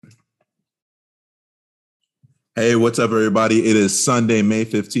Hey, what's up, everybody? It is Sunday, May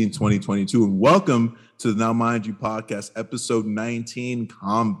 15th, 2022, and welcome to the Now Mind You podcast, episode 19,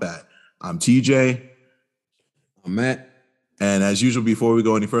 Combat. I'm TJ. I'm Matt. And as usual, before we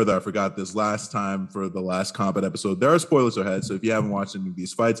go any further, I forgot this last time for the last Combat episode. There are spoilers ahead, so if you haven't watched any of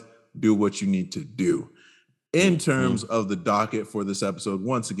these fights, do what you need to do. In terms of the docket for this episode,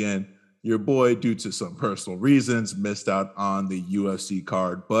 once again, your boy, due to some personal reasons, missed out on the UFC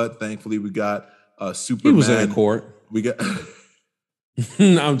card, but thankfully we got Superman. He was in court. We got.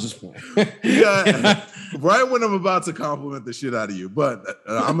 I'm just playing. Right when I'm about to compliment the shit out of you, but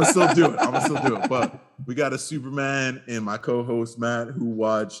I'm gonna still do it. But we got a Superman and my co-host Matt, who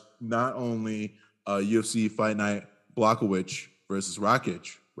watched not only UFC Fight Night Blachowicz versus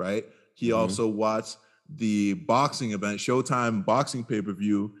Rakic, right? He also watched the boxing event, Showtime boxing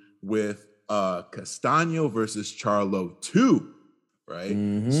pay-per-view with Castaño versus Charlo 2.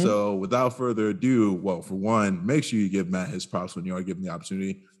 Right. So without further ado, well, for one, make sure you give Matt his props when you are given the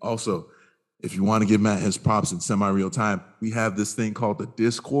opportunity. Also, if you want to give Matt his props in semi-real time, we have this thing called the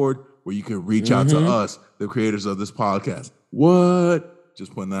Discord where you can reach out to us, the creators of this podcast. What?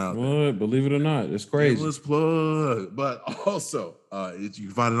 Just putting that out there. Believe it or not, it's crazy. Let's plug. But also, you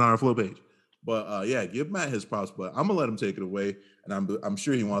can find it on our flow page. But yeah, give Matt his props. But I'm gonna let him take it away, and I'm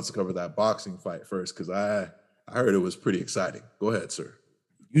sure he wants to cover that boxing fight first because I heard it was pretty exciting. Go ahead, sir.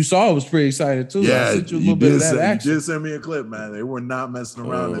 You saw it was pretty exciting too. Yeah, I sent you a little bit of that action. You did send me a clip, man. They were not messing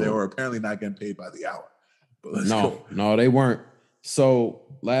around, and they were apparently not getting paid by the hour. But no, they weren't. So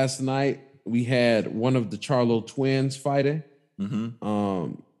last night we had one of the Charlo twins fighting.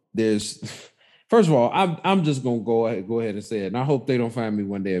 First of all, I'm just gonna go ahead and say it, and I hope they don't find me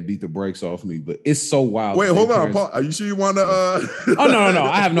one day and beat the brakes off me. But it's so wild. Wait, hold on, Paul. Are you sure you want to? Oh no!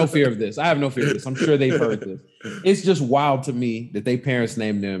 I have no fear of this. I'm sure they've heard this. It's just wild to me that their parents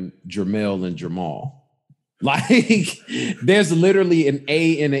named them Jermel and Jamal. Like, there's literally an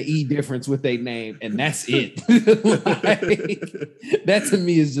A and an E difference with their name, and that's it. Like, that to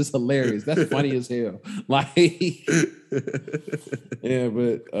me is just hilarious. That's funny as hell. Like, yeah,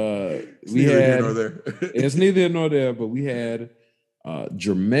 but we had it's neither here nor there, but we had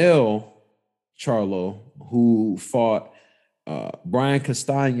Jermel Charlo, who fought Brian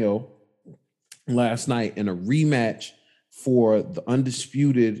Castaño last night in a rematch for the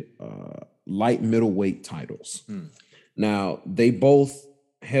undisputed light middleweight titles. Now, they both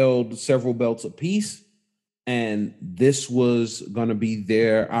held several belts apiece, and this was going to be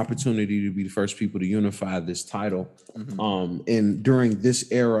their opportunity to be the first people to unify this title. And during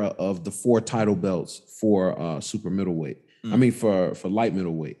this era of the 4 title belts for super middleweight, for light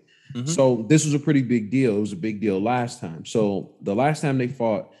middleweight. So this was a pretty big deal. It was a big deal last time. So the last time they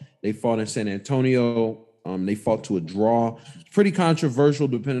fought in San Antonio. They fought to a draw. Pretty controversial,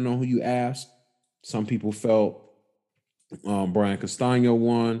 depending on who you ask. Some people felt Brian Castaño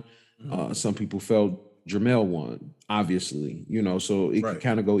won. Some people felt Jermel won. Obviously, so it could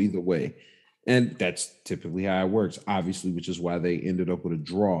kind of go either way, and that's typically how it works. Obviously, which is why they ended up with a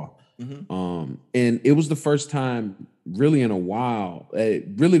draw. And it was the first time, really in a while,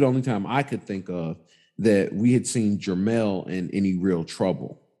 really the only time I could think of that we had seen Jermel in any real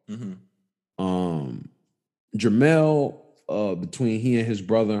trouble. Jermel, between he and his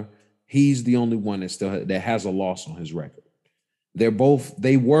brother, he's the only one that has a loss on his record. They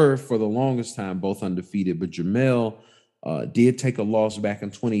were for the longest time both undefeated, but Jermel did take a loss back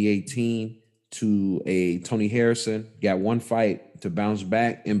in 2018 to a Tony Harrison. Got one fight to bounce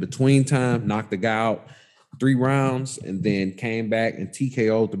back in between time, knocked the guy out 3 rounds, and then came back and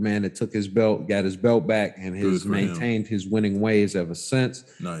TKO'd the man that took his belt, got his belt back, and has maintained his winning ways ever since.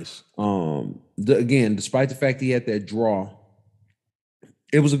 Nice. Again, despite the fact he had that draw,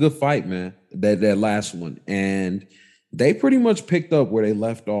 it was a good fight, man. That last one, and they pretty much picked up where they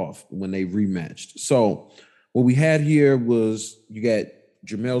left off when they rematched. So what we had here was you got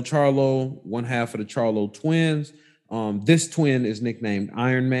Jermel Charlo, one half of the Charlo twins. This twin is nicknamed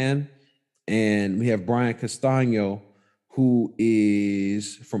Iron Man. And we have Brian Castaño, who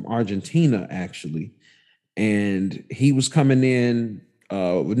is from Argentina, actually. And he was coming in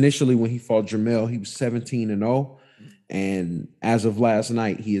initially when he fought Jermel, he was 17-0. And as of last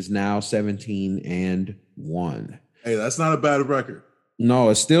night, he is now 17-1. Hey, that's not a bad record. No,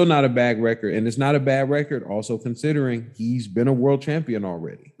 it's still not a bad record. And it's not a bad record also considering he's been a world champion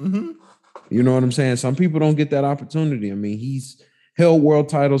already. You know what I'm saying? Some people don't get that opportunity. I mean, he's held world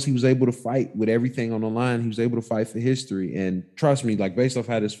titles. He was able to fight with everything on the line. He was able to fight for history. And trust me, like based off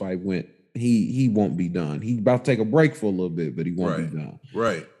how this fight went, he won't be done. He's about to take a break for a little bit, but he won't be done.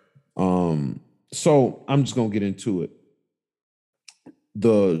 Right. So I'm just gonna get into it.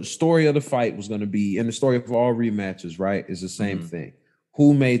 the story of the fight was going to be, and the story of all rematches, right, is the same thing.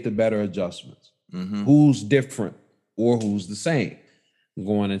 Who made the better adjustments? Who's different or who's the same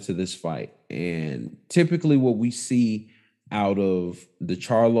going into this fight? And typically what we see out of the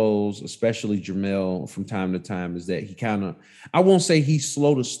Charlos, especially Jermell from time to time, is that he kind of, I won't say he's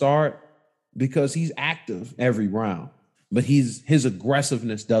slow to start because he's active every round, but his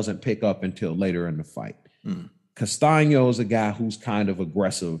aggressiveness doesn't pick up until later in the fight. Castaño is a guy who's kind of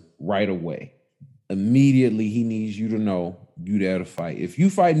aggressive right away. Immediately, he needs you to know you there to fight. If you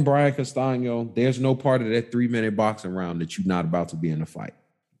fighting Brian Castaño, there's no part of that 3-minute boxing round that you're not about to be in a fight.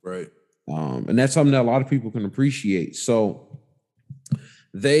 Right. And that's something that a lot of people can appreciate. So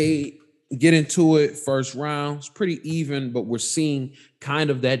they get into it first round. It's pretty even, but we're seeing kind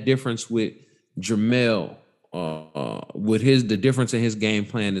of that difference with Jermell. With the difference in his game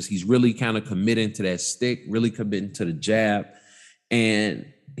plan is he's really kind of committing to that stick, really committing to the jab, and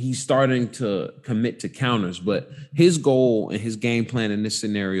he's starting to commit to counters. But his goal and his game plan in this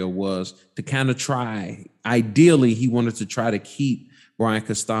scenario was to kind of try, ideally, he wanted to try to keep Brian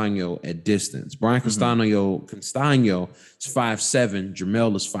Castaño at distance. Brian Castaño is 5'7",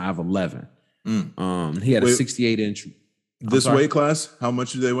 Jermell is 5'11". He had a 68-inch. This weight class, how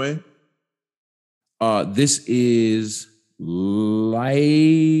much do they weigh? This is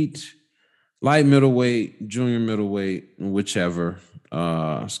light middleweight, junior middleweight, whichever.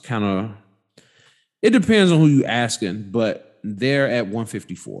 It's kind of, it depends on who you asking, but they're at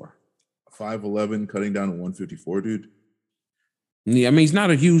 154. 5'11", cutting down to 154, dude. Yeah, I mean, he's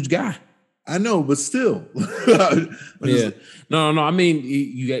not a huge guy. I know, but still. Yeah. No. I mean,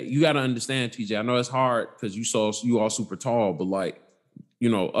 you got to understand, TJ. I know it's hard because you all super tall, but like, you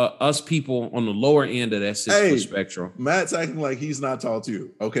know, us people on the lower end of that 6-foot spectrum. Matt's acting like he's not tall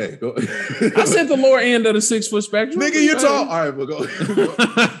too. Okay. Go. I said the lower end of the 6-foot spectrum. Nigga, you're tall. All right, we'll go.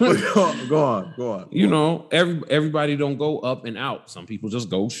 Go on. You know, everybody don't go up and out. Some people just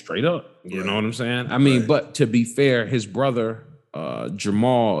go straight up. You know what I'm saying? I mean, but to be fair, his brother,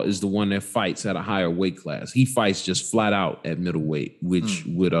 Jamal, is the one that fights at a higher weight class. He fights just flat out at middleweight, which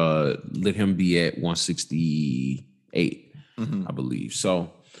would let him be at 168. I believe.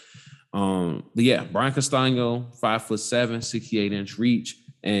 So, but yeah, Brian Castaño, 5'7", 68-inch reach,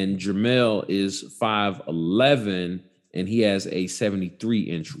 and Jermell is 5'11", and he has a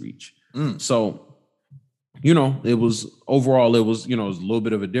 73-inch reach. So, you know, it was a little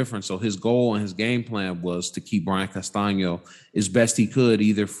bit of a difference. So his goal and his game plan was to keep Brian Castaño as best he could,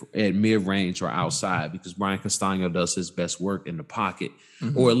 either at mid-range or outside, because Brian Castaño does his best work in the pocket,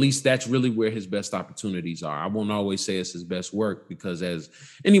 or at least that's really where his best opportunities are. I won't always say it's his best work, because as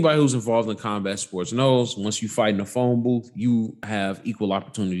anybody who's involved in combat sports knows, once you fight in a phone booth, you have equal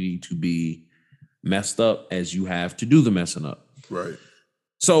opportunity to be messed up as you have to do the messing up. Right.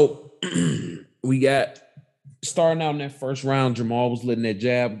 So we got... Starting out in that first round, Jamal was letting that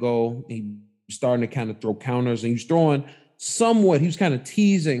jab go. He was starting to kind of throw counters, and he was throwing somewhat. He was kind of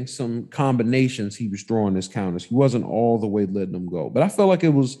teasing some combinations. He was throwing his counters. He wasn't all the way letting them go, but I felt like it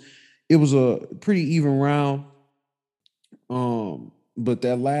was a pretty even round. But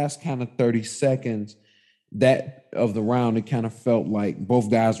that last kind of 30 seconds of the round, it kind of felt like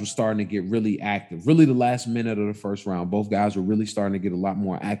both guys were starting to get really active. Really, the last minute of the first round, both guys were really starting to get a lot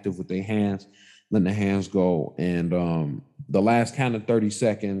more active with their hands. Letting the hands go. And the last kind of 30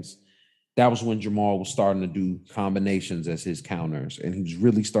 seconds, that was when Jamal was starting to do combinations as his counters. And he was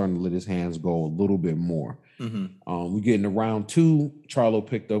really starting to let his hands go a little bit more. We get into round 2. Charlo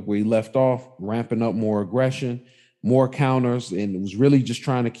picked up where he left off, ramping up more aggression, more counters, and it was really just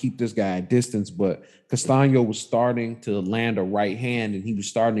trying to keep this guy at distance. But Castaño was starting to land a right hand, and he was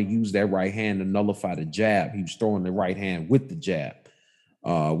starting to use that right hand to nullify the jab. He was throwing the right hand with the jab.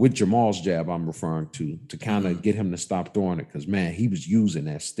 With Jamal's jab, I'm referring to kind of get him to stop throwing it, because, man, he was using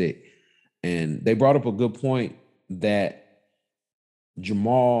that stick. And they brought up a good point that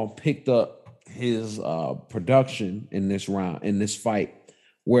Jamal picked up his production in this round, in this fight,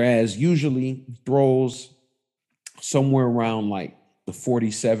 whereas usually throws somewhere around like the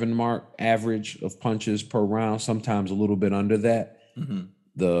 47 mark average of punches per round, sometimes a little bit under that.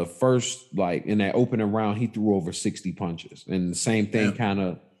 The first, like in that opening round, he threw over 60 punches, and the same thing kind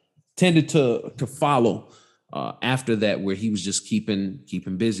of tended to follow after that, where he was just keeping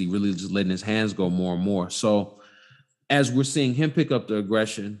busy, really just letting his hands go more and more. So as we're seeing him pick up the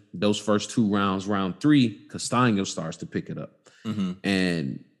aggression, those first 2 rounds, round 3, Castaño starts to pick it up.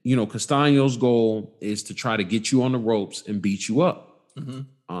 And, you know, Castaño's goal is to try to get you on the ropes and beat you up.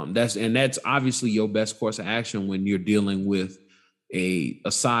 That's obviously your best course of action when you're dealing with a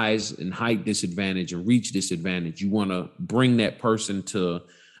size and height disadvantage and reach disadvantage, you want to bring that person to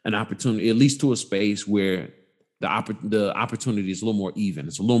an opportunity, at least to a space where the opportunity is a little more even.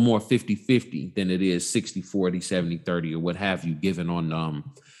 It's a little more 50-50 than it is 60-40, 70-30, or what have you, given on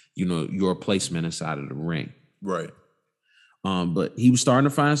your placement inside of the ring. Right. But he was starting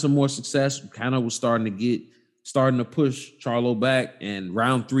to find some more success, kind of was starting to push Charlo back, and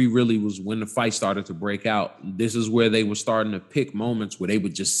round 3 really was when the fight started to break out. This is where they were starting to pick moments where they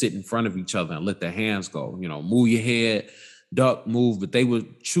would just sit in front of each other and let their hands go. Move your head, duck, move, but they were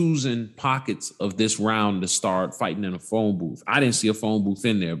choosing pockets of this round to start fighting in a phone booth. I didn't see a phone booth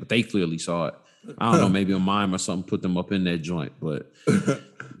in there, but they clearly saw it. I don't know, maybe a mime or something put them up in that joint. But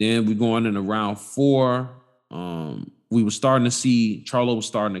then we going into round 4. We were starting to see Charlo was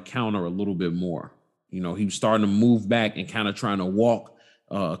starting to counter a little bit more. He was starting to move back and kind of trying to walk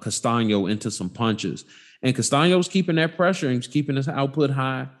Castaño into some punches. And Castaño was keeping that pressure and he was keeping his output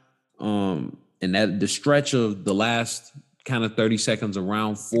high. And that the stretch of the last kind of 30 seconds of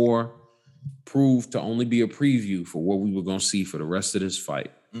round 4 proved to only be a preview for what we were going to see for the rest of this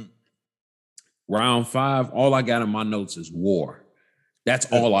fight. Round 5, all I got in my notes is war. That's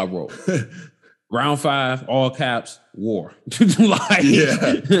all I wrote. Round 5, all caps, war.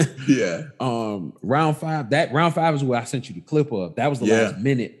 Yeah. Round 5 is where I sent you the clip of. That was the last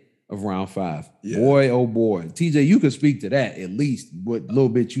minute of round 5. Yeah. Boy, oh boy. TJ, you could speak to that at least. What little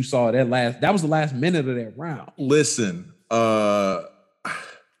bit you saw that was the last minute of that round. Listen,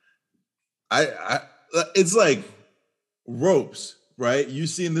 it's like ropes, right? You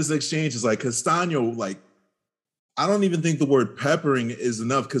seen this exchange. It's like Castaño, like, I don't even think the word peppering is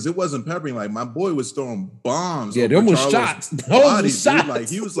enough, because it wasn't peppering. Like, my boy was throwing bombs. Yeah, them was shots. Those was shots. Like,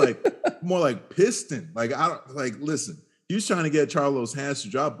 he was like more like piston. Like, listen, he was trying to get Charlo's hands to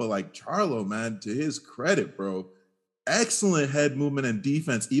drop, but like Charlo, man, to his credit, bro, excellent head movement and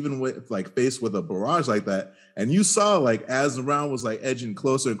defense, even with like faced with a barrage like that. And you saw, like, as the round was like edging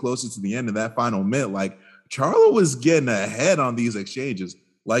closer and closer to the end of that final minute, like Charlo was getting ahead on these exchanges.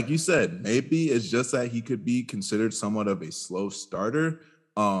 Like you said, maybe it's just that he could be considered somewhat of a slow starter.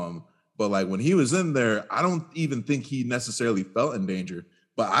 But like when he was in there, I don't even think he necessarily felt in danger.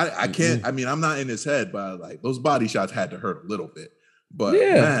 But I can't, I mean, I'm not in his head, but like those body shots had to hurt a little bit. But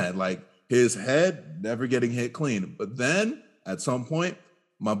man, like his head never getting hit clean. But then at some point,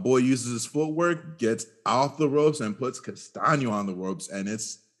 my boy uses his footwork, gets off the ropes and puts Castaño on the ropes. And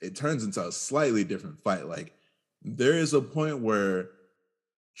it turns into a slightly different fight. Like there is a point where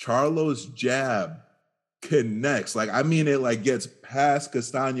Charlo's jab connects. Like, I mean, it like gets past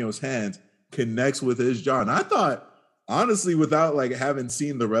Castaño's hands, connects with his jaw. And I thought, honestly, without like having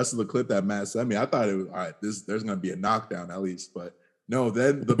seen the rest of the clip that Matt sent me, I thought it was all right. There's going to be a knockdown at least. But no,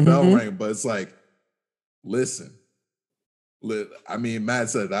 then the bell rang. But it's like, listen, I mean, Matt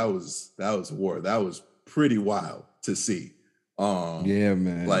said that was war. That was pretty wild to see. Yeah,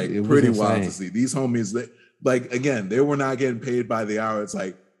 man, like pretty wild to see. These homies, like, again, they were not getting paid by the hour. It's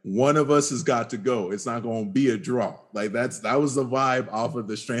like, one of us has got to go. It's not going to be a draw. Like that was the vibe off of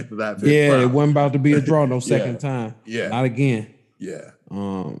the strength of that. It wasn't about to be a draw no second time. Yeah. Not again. Yeah.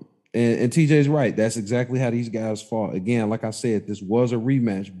 And TJ's right. That's exactly how these guys fought. Again, like I said, this was a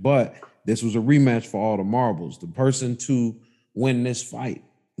rematch, but this was a rematch for all the marbles. The person to win this fight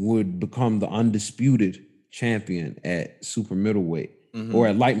would become the undisputed champion at super middleweight, or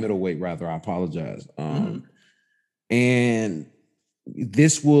at light middleweight, rather. I apologize. And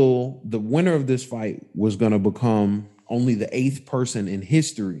the winner of this fight was going to become only the 8th person in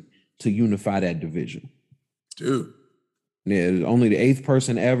history to unify that division. Dude. Yeah, only the 8th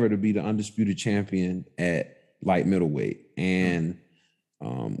person ever to be the undisputed champion at light middleweight. And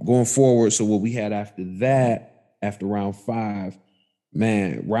going forward, so what we had after that, after round 5,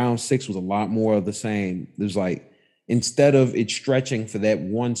 man, round 6 was a lot more of the same. There's like, instead of it stretching for that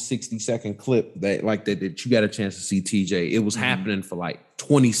 160-second clip that you got a chance to see, TJ, it was happening for like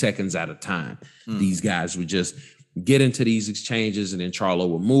 20 seconds at a time. These guys would just get into these exchanges, and then Charlo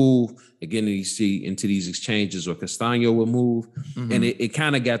would move again. You see into these exchanges, or Castaño would move, and it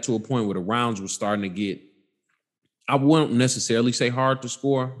kind of got to a point where the rounds were starting to get, I wouldn't necessarily say hard to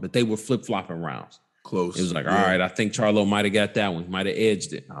score, but they were flip-flopping rounds. Close. It was like, all right, I think Charlo might have got that one. He might have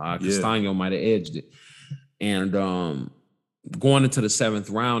edged it. Castaño might have edged it. And going into the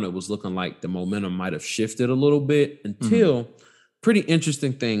 7th round, it was looking like the momentum might have shifted a little bit until pretty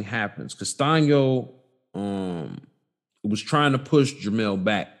interesting thing happens. Castaño was trying to push Jermell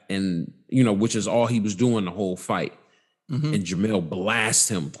back, and which is all he was doing the whole fight. And Jermell blasts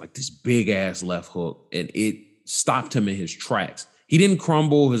him with like this big ass left hook, and it stopped him in his tracks. he didn't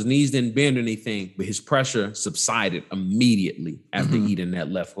crumble, his knees didn't bend or anything, but his pressure subsided immediately after eating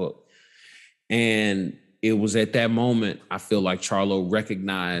that left hook. And it was at that moment, I feel like Charlo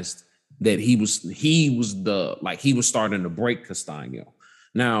recognized that he was starting to break Castaño.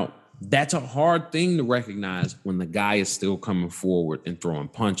 Now, that's a hard thing to recognize when the guy is still coming forward and throwing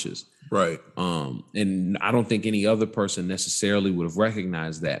punches. Right. And I don't think any other person necessarily would have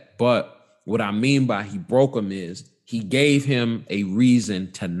recognized that. But what I mean by he broke him is he gave him a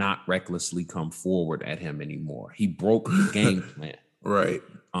reason to not recklessly come forward at him anymore. He broke the game plan. Right.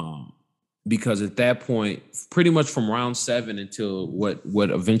 Because at that point, pretty much from round 7 until what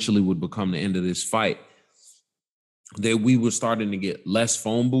eventually would become the end of this fight, that we were starting to get less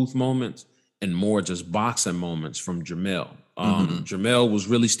phone booth moments and more just boxing moments from Jermell. Jermell was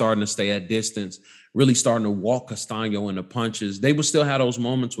really starting to stay at distance, really starting to walk Castaño into punches. They would still have those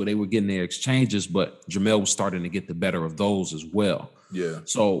moments where they were getting their exchanges, but Jermell was starting to get the better of those as well. Yeah.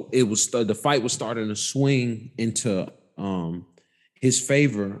 So it was the fight was starting to swing into his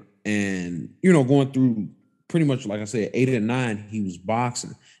favor, and going through pretty much, like I said, 8 and 9, he was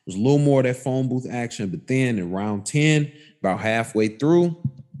boxing. It was a little more of that phone booth action, but then in round 10, about halfway through,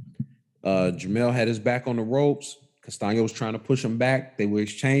 Jermell had his back on the ropes. Castaño was trying to push him back. They were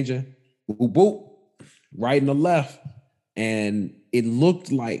exchanging. Boop, boop, right and the left. And it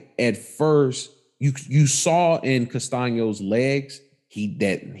looked like at first, you saw in Castaño's legs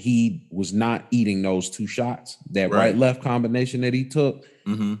he was not eating those 2 shots, that right-left combination that he took.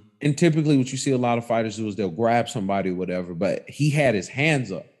 And typically what you see a lot of fighters do is they'll grab somebody or whatever, but he had his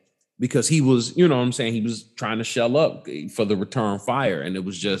hands up because he was, he was trying to shell up for the return fire. And it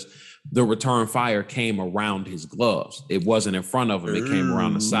was just the return fire came around his gloves. It wasn't in front of him. It came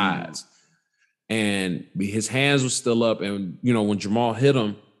around the sides. And his hands were still up. And, when Jermell,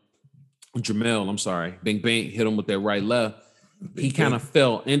 Bing Bing hit him with that right left, he kind of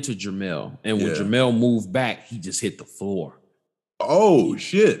fell into Jermell. And when Jermell moved back, he just hit the floor. Oh,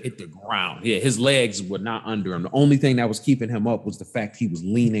 shit. Hit the ground. Yeah, his legs were not under him. The only thing that was keeping him up was the fact he was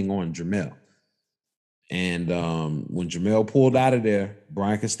leaning on Jermell. And when Jermell pulled out of there,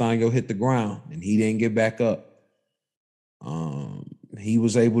 Brian Castaño hit the ground, and he didn't get back up. He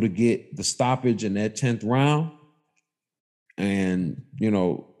was able to get the stoppage in that 10th round. And,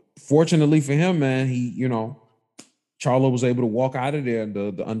 fortunately for him, man, Charlo was able to walk out of there,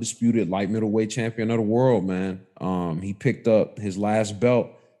 the undisputed light middleweight champion of the world, man. He picked up his last belt.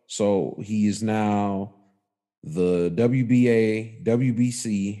 So he is now the WBA,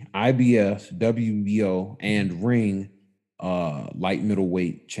 WBC, IBF, WBO, and ring light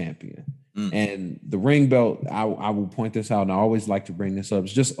middleweight champion. And the ring belt, I will point this out, and I always like to bring this up.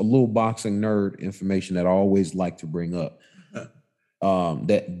 It's just a little boxing nerd information that I always like to bring up.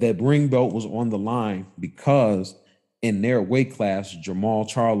 That ring belt was on the line because in their weight class, Jermell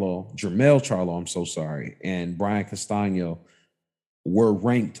Charlo, and Brian Castaño were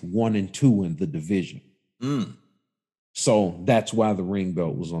ranked 1 and 2 in the division. So that's why the ring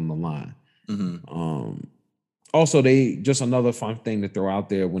belt was on the line. Also, just another fun thing to throw out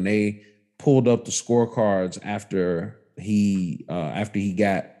there, when they pulled up the scorecards after he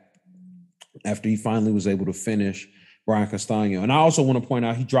finally was able to finish Brian Castaño. And I also want to point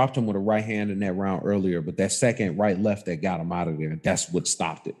out, he dropped him with a right hand in that round earlier, but that second right left that got him out of there, that's what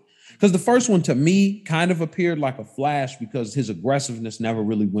stopped it. Because the first one, to me, kind of appeared like a flash because his aggressiveness never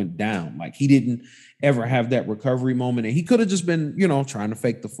really went down. Like, he didn't ever have that recovery moment, and he could have just been, trying to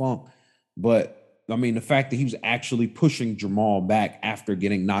fake the funk. But I mean, the fact that he was actually pushing Jermell back after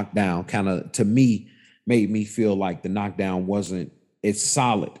getting knocked down kind of, to me, made me feel like the knockdown wasn't as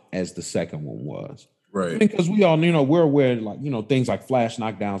solid as the second one was. Right. Because we all, we're aware, like, things like flash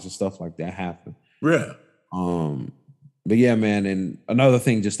knockdowns and stuff like that happen. Yeah. But yeah, man. And another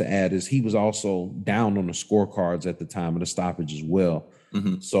thing just to add is he was also down on the scorecards at the time of the stoppage as well.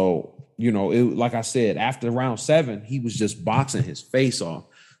 So, like I said, after round 7, he was just boxing his face off.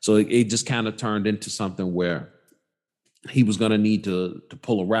 So it just kind of turned into something where he was going to need to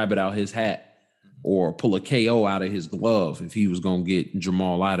pull a rabbit out his hat or pull a KO out of his glove if he was going to get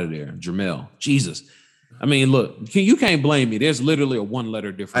Jermell out of there. Jermell, Jesus. I mean, look, you can't blame me. There's literally a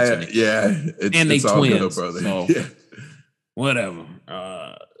 1-letter difference. And they twins. Good, so, whatever.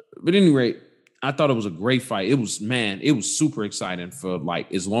 But at any rate, I thought it was a great fight. It was super exciting for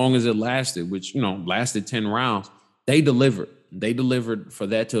like as long as it lasted, which, lasted 10 rounds. They delivered. They delivered for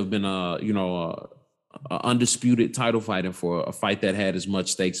that to have been a undisputed title fight, and for a fight that had as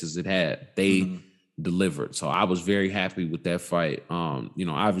much stakes as it had. They delivered. So I was very happy with that fight.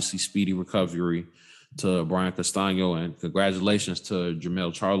 Obviously speedy recovery to Brian Castaño, and congratulations to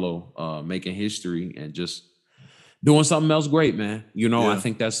Jermell Charlo making history and just doing something else great, man. I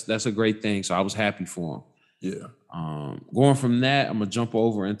think that's a great thing. So I was happy for him. Yeah. Going from that, I'm gonna jump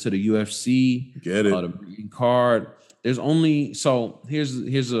over into the UFC. Get it. The main card. There's only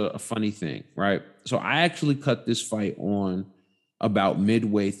here's a funny thing, right? So I actually cut this fight on about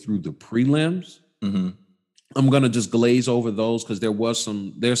midway through the prelims. Mm-hmm. I'm gonna just glaze over those because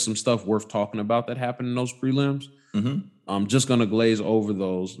there's some stuff worth talking about that happened in those prelims. Mm-hmm. I'm just gonna glaze over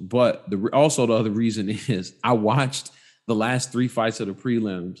those. But the other reason is I watched the last 3 fights of the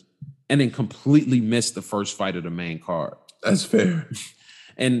prelims and then completely missed the first fight of the main card. That's fair.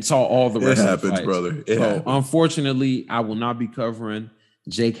 And saw all the rest of the fights. Brother. It happens. Unfortunately, I will not be covering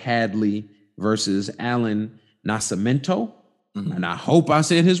Jake Hadley versus Alan Nascimento. Mm-hmm. And I hope I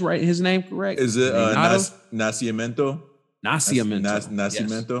said his name correct. Is it Nascimento? Nascimento.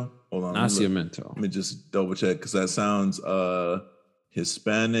 Nascimento. Hold on. Nascimento. Let me just double check because that sounds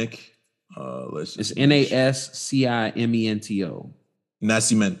Hispanic. Let's just. It's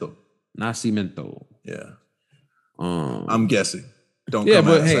Nascimento. Nascimento. Yeah. I'm guessing. Don't come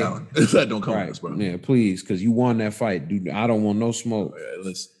at us, Alan. Don't come right. at us, bro. Yeah, please, because you won that fight, dude. I don't want no smoke. Yeah,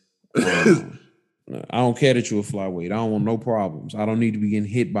 listen. I don't care that you're a flyweight. I don't want no problems. I don't need to be getting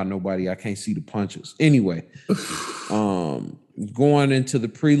hit by nobody. I can't see the punches. Anyway, going into the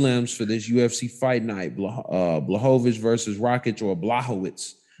prelims for this UFC Fight Night, Blachowicz versus Rakic, or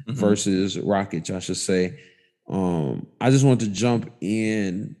Blachowicz versus Rakic, I should say. I just want to jump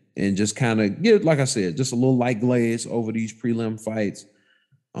in and just kind of get, like I said, just a little light glaze over these prelim fights.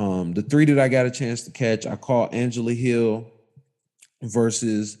 The 3 that I got a chance to catch, I caught Angela Hill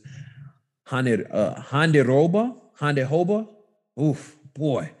versus Jandiroba. Oof,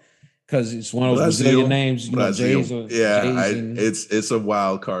 boy. Because it's one of those Brazilian names. J's it's a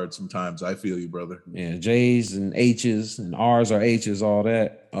wild card sometimes. I feel you, brother. Yeah, J's and H's and R's are H's, all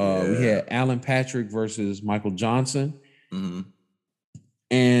that. We had Alan Patrick versus Michael Johnson. Mm-hmm.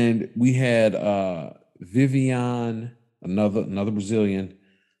 And we had Viviane, another Brazilian,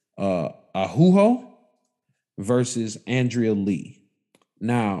 Araujo versus Andrea Lee.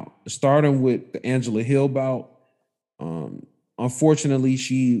 Now, starting with the Angela Hill bout, unfortunately,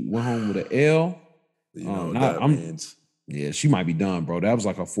 she went home with an L. You know what that means. Yeah, she might be done, bro. That was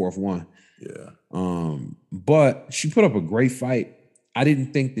like her 4th one. Yeah. But she put up a great fight. I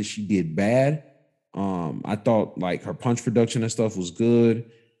didn't think that she did bad. I thought like her punch production and stuff was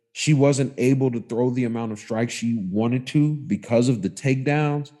good. She wasn't able to throw the amount of strikes she wanted to because of the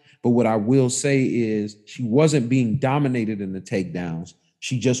takedowns. But what I will say is she wasn't being dominated in the takedowns.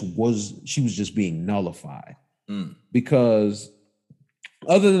 She was just being nullified. Because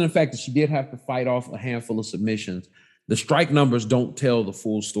other than the fact that she did have to fight off a handful of submissions, the strike numbers don't tell the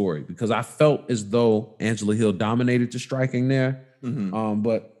full story, because I felt as though Angela Hill dominated the striking there.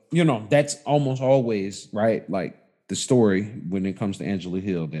 But that's almost always right. Like the story when it comes to Angela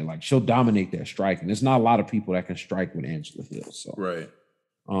Hill, they're like, she'll dominate that striking. There's not a lot of people that can strike with Angela Hill. So right.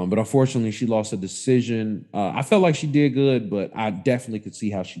 But unfortunately, she lost a decision. I felt like she did good, but I definitely could see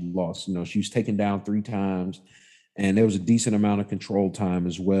how she lost. She was taken down 3 times, and there was a decent amount of control time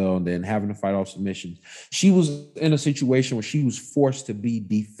as well. And then having to fight off submissions. She was in a situation where she was forced to be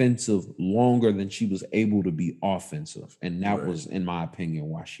defensive longer than she was able to be offensive. And that was, in my opinion,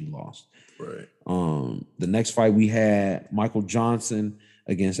 why she lost. Right. The next fight we had Michael Johnson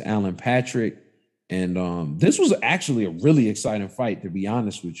against Alan Patrick. And this was actually a really exciting fight, to be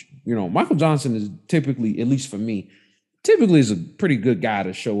honest with you. Michael Johnson is typically, at least for me, is a pretty good guy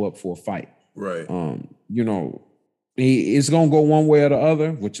to show up for a fight. Right. It's going to go one way or the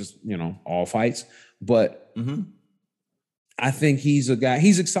other, which is, all fights. But I think he's a guy,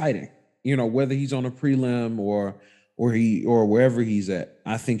 he's exciting, whether he's on a prelim or wherever he's at.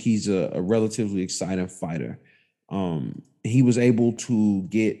 I think he's a relatively exciting fighter. He was able to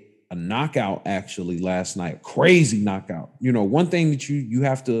get a knockout actually last night, crazy knockout. One thing that you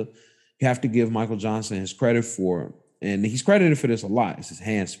have to give Michael Johnson his credit for, and he's credited for this a lot, is his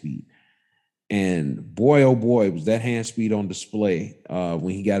hand speed. And boy, oh boy, was that hand speed on display when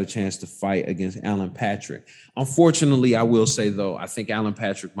he got a chance to fight against Alan Patrick. Unfortunately, I will say though, I think Alan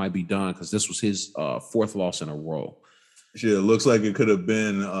Patrick might be done because this was his 4th loss in a row. Shit, it looks like it could have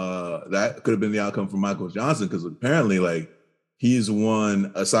been the outcome for Michael Johnson, because apparently, like, he's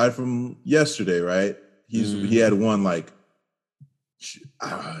won, aside from yesterday, right? He had won like, he's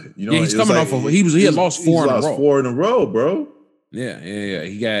coming off of he had lost 4 in a row. 4 in a row, bro. Yeah.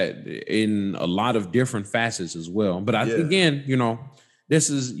 He got in a lot of different facets as well. But again, this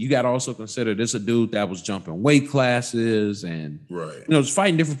is, you got to also consider this a dude that was jumping weight classes and just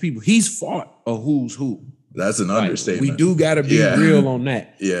fighting different people. He's fought a who's who. That's an understatement. We do got to be real on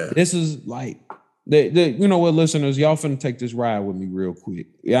that. Yeah. This is like, You know what, listeners, y'all finna take this ride with me real quick.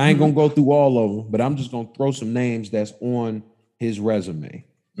 I ain't gonna go through all of them, but I'm just gonna throw some names that's on his resume.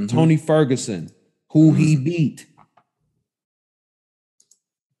 Tony Ferguson, who he beat.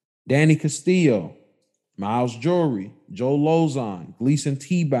 Danny Castillo, Miles Jury, Joe Lozon, Gleason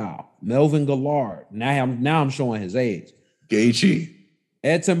Tebow, Melvin Gillard. Now I'm showing his age. Gaethje.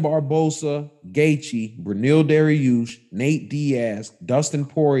 Edson Barbosa, Gaethje, Bernil Dariush, Nate Diaz, Dustin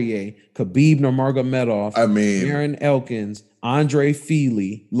Poirier, Khabib Nurmagomedov, Aaron Elkins, Andre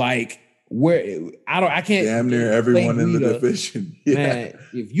Feely. Like, I can't. Damn near everyone in the division. Yeah. Man,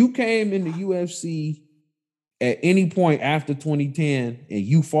 if you came in the UFC at any point after 2010 and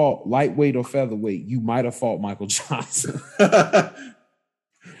you fought lightweight or featherweight, you might have fought Michael Johnson.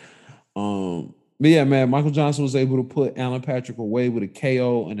 But yeah, man, Michael Johnson was able to put Alan Patrick away with a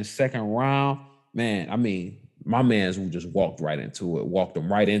KO in the second round. Man, I mean, my man's just walked him right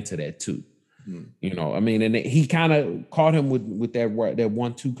into that too. You know, I mean, and he kind of caught him with that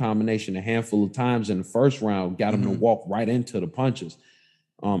 1-2 combination a handful of times in the first round, got him to walk right into the punches.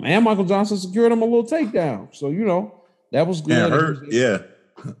 And Michael Johnson secured him a little takedown. So, you know, that was good. Yeah,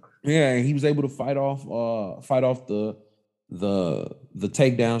 and he was able to fight off the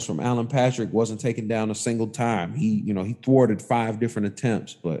takedowns from Alan Patrick. Wasn't taken down a single time. He thwarted 5 different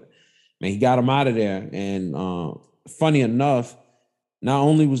attempts, but man, he got him out of there. And funny enough, not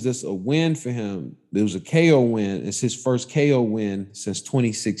only was this a win for him, it was a KO win. It's his first KO win since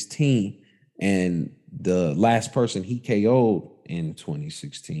 2016. And the last person he KO'd in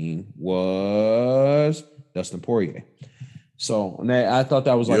 2016 was Dustin Poirier. So I thought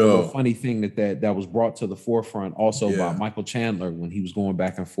that was like a funny thing that was brought to the forefront also by Michael Chandler when he was going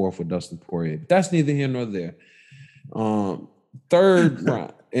back and forth with Dustin Poirier. But that's neither here nor there. Third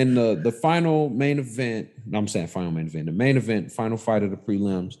round in the final main event. I'm saying final main event. The main event, final fight of the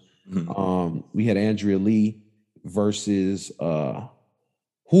prelims. We had Andrea Lee versus Araujo.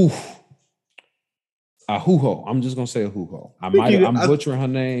 I'm just gonna say Araujo. I'm butchering her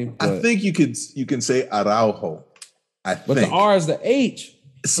name. But I think you can say Araujo. But the R is the H.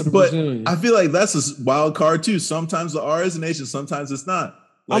 But I feel like that's a wild card too. Sometimes the R is an H and sometimes it's not.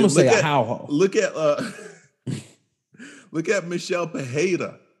 Like, I'm gonna say Araujo. Look at Michelle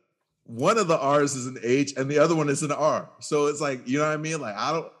Pereira. One of the R's is an H and the other one is an R. So it's like, you know what I mean? Like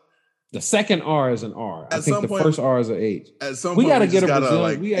the second R is an R. I think the first R is an H. At some point, we gotta get a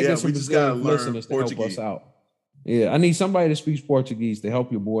Brazilian. We gotta get some Brazilian listeners to help us out. Yeah, I need somebody that speaks Portuguese to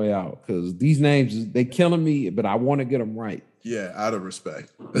help your boy out because these names, they killing me, but I want to get them right. Yeah, out of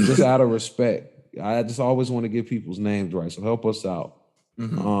respect. Just out of respect. I just always want to get people's names right, so help us out.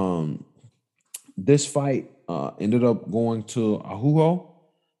 This fight ended up going to Araujo,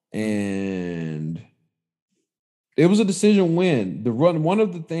 and it was a decision win. One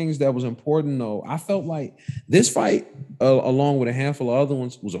of the things that was important, though, I felt like this fight, along with a handful of other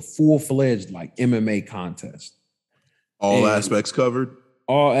ones, was a full-fledged like MMA contest. All aspects covered?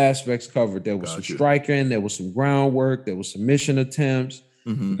 All aspects covered. There was some striking, there was some groundwork, there was submission attempts.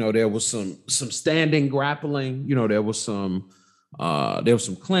 You know, there was some standing grappling. You know, there was some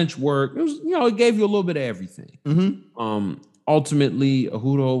clinch work. It was, you know, it gave you a little bit of everything. Ultimately,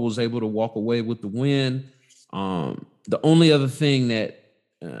 Araujo was able to walk away with the win. The only other thing that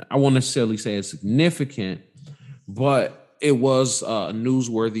I won't necessarily say is significant, but it was a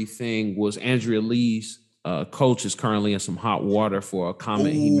newsworthy thing was Andrea Lee's coach is currently in some hot water for a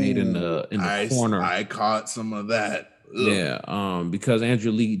comment he made in the corner. I caught some of that. Ugh. Yeah, because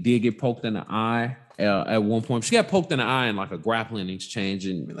Andrea Lee did get poked in the eye at one point. She got poked in the eye in like a grappling exchange,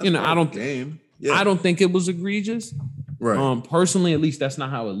 and I don't think it was egregious. Right. Personally, at least that's not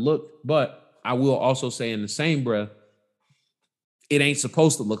how it looked. But I will also say in the same breath, it ain't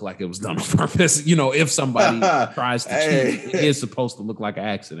supposed to look like it was done on purpose. You know, if somebody tries to cheat, it is supposed to look like an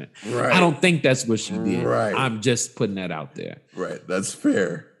accident. Right. I don't think that's what she did. Right. I'm just putting that out there. Right. That's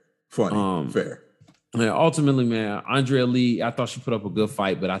fair. Funny. Fair. Yeah, ultimately, man, Andrea Lee, I thought she put up a good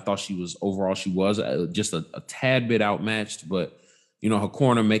fight, but I thought she was just a tad bit outmatched. But, you know, her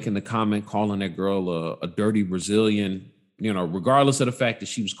corner making the comment, calling that girl a dirty Brazilian, you know, regardless of the fact that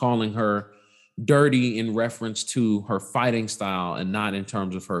she was calling her dirty in reference to her fighting style and not in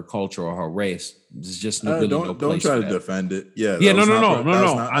terms of her culture or her race. There's just no place don't try to defend it. Yeah. No.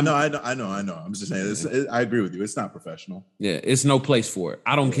 I know. I'm just saying. I agree with you. It's not professional. Yeah, it's no place for it.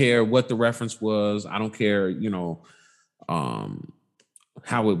 I don't care what the reference was. I don't care, you know,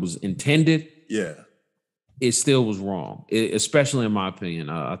 how it was intended. Yeah. It still was wrong, especially in my opinion.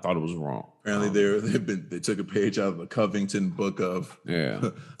 I thought it was wrong. Apparently, they took a page out of the Covington book of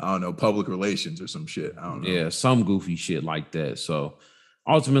I don't know, public relations or some shit. I don't know. Yeah, some goofy shit like that. So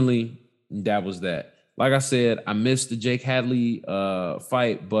ultimately, that was that. Like I said, I missed the Jake Hadley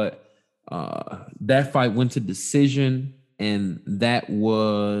fight, but that fight went to decision, and that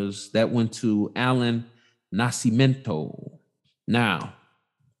went to Alan Nascimento. Now,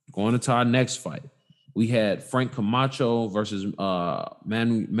 going into our next fight, we had Frank Camacho versus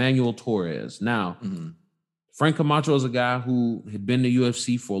Manuel Torres. Now, Frank Camacho is a guy who had been to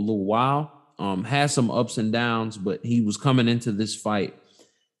UFC for a little while, had some ups and downs, but he was coming into this fight.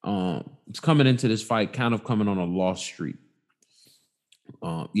 Kind of coming on a loss streak.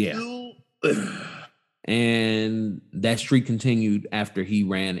 And that streak continued after he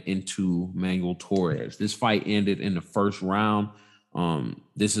ran into Manuel Torres. This fight ended in the first round.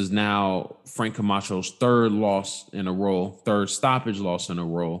 This is now Frank Camacho's third stoppage loss in a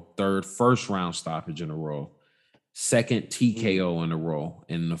row, third first round stoppage in a row, second TKO in a row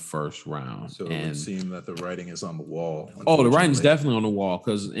in the first round. So it would seem that the writing is on the wall. Oh, the writing's definitely on the wall,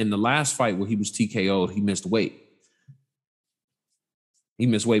 because in the last fight where he was TKO'd, he missed weight. He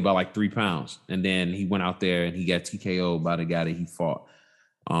missed weight by like 3 pounds. And then he went out there and he got TKO'd by the guy that he fought.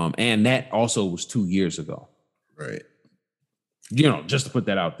 And that also was 2 years ago. Right. Just to put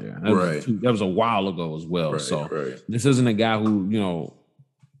that out there. That was a while ago as well. This isn't a guy who,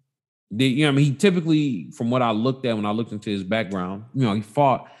 he typically, from what I looked at when I looked into his background,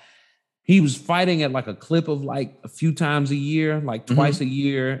 he was fighting at like a clip of like a few times a year, like twice a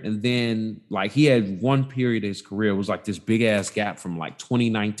year. And then like he had one period of his career was like this big ass gap from like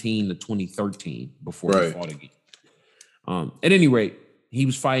 2019 to 2013 before he fought again. At any rate, he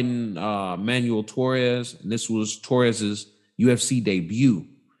was fighting Manuel Torres, and this was Torres's UFC debut.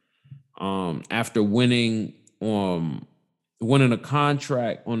 After winning a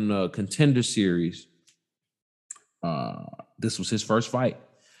contract on the Contender Series, this was his first fight.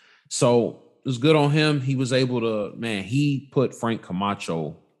 So it was good on him. He was able to, he put Frank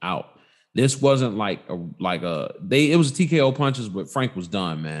Camacho out. This wasn't it was TKO punches, but Frank was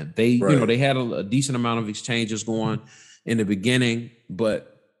done, man. They had a decent amount of exchanges going in the beginning,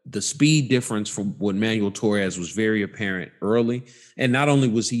 but the speed difference from what Manuel Torres was very apparent early. And not only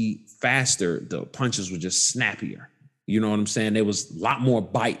was he faster, the punches were just snappier. You know what I'm saying? There was a lot more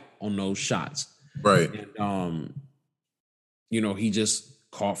bite on those shots. Right. And, he just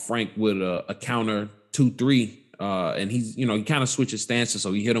caught Frank with a counter 2-3. And he kind of switched his stances.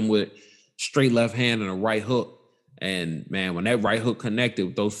 So he hit him with straight left hand and a right hook. And man, when that right hook connected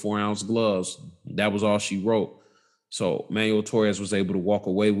with those 4-ounce gloves, that was all she wrote. So Manuel Torres was able to walk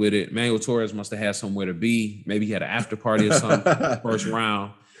away with it. Manuel Torres must have had somewhere to be. Maybe he had an after party or something first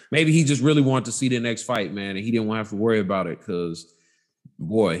round. Maybe he just really wanted to see the next fight, man, and he didn't want to have to worry about it because,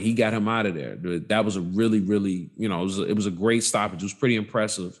 boy, he got him out of there. That was a really, really, it was a great stoppage. It was pretty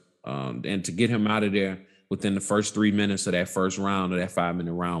impressive. And to get him out of there within the first 3 minutes of that first round, of that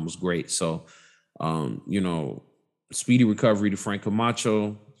 5-minute round, was great. So, speedy recovery to Frank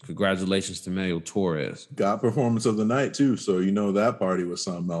Camacho. Congratulations to Manuel Torres. Got performance of the night, too. So, that party was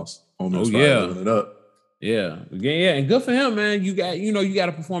something else. Living it up. Yeah. And good for him, man. You got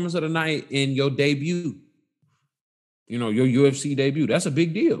a performance of the night in your debut. Your UFC debut. That's a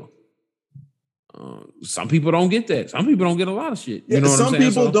big deal. Some people don't get that. Some people don't get a lot of shit. Yeah, some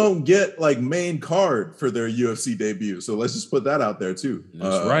people don't get like main card for their UFC debut. So let's just put that out there too.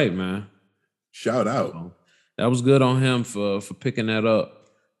 That's right, man. Shout out. So, that was good on him for picking that up.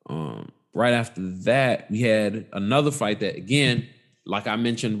 Right after that, we had another fight that, again, like I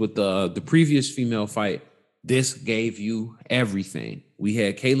mentioned with the previous female fight, this gave you everything. We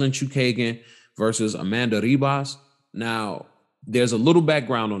had Katlyn Chookagian versus Amanda Ribas. Now, there's a little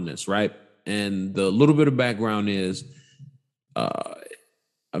background on this, right? And the little bit of background is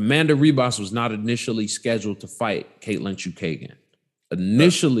Amanda Ribas was not initially scheduled to fight Katlyn Chookagian.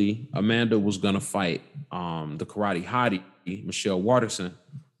 Initially, Amanda was going to fight the karate hottie, Michelle Waterson.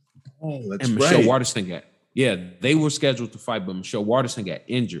 Oh, that's and Michelle Waterson they were scheduled to fight, but Michelle Waterson got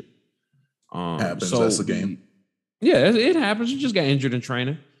injured. Happens, that's the game. It happens. She just got injured in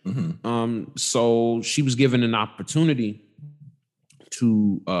training. Mm-hmm. So she was given an opportunity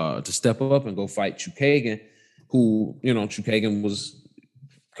to step up and go fight Chookagian, who, Chookagian was,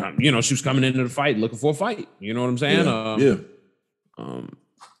 she was coming into the fight looking for a fight. You know what I'm saying?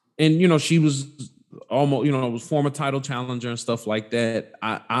 And, she was almost, was former title challenger and stuff like that.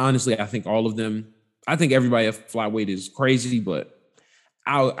 I honestly, I think all of them, I think everybody at flyweight is crazy, but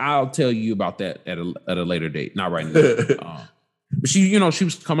I'll tell you about that at a later date, not right now. But she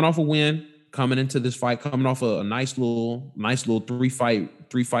was coming off a win, coming into this fight, coming off a nice little three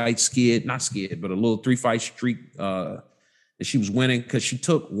fight skid, not skid, but a little 3-fight streak that she was winning because she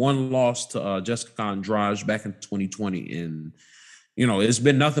took one loss to Jessica Andrade back in 2020, and it's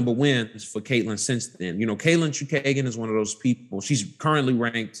been nothing but wins for Katlyn since then. Katlyn Chookagian is one of those people. She's currently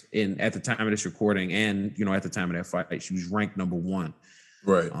ranked at the time of this recording, and at the time of that fight, she was ranked number 1,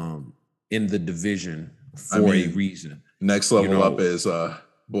 right, in the division for a reason. Next level up is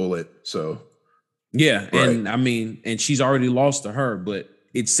Bullet. So yeah, right. and she's already lost to her, but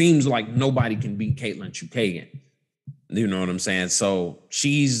it seems like nobody can beat Katlyn Chookagian. You know what I'm saying? So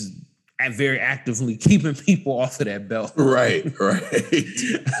she's very actively keeping people off of that belt. Right.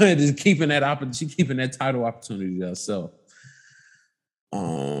 Just keeping that title opportunity to herself.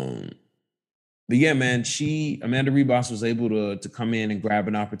 But yeah, man, Amanda Ribas was able to come in and grab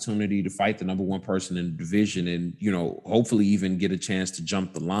an opportunity to fight the number 1 person in the division and, hopefully even get a chance to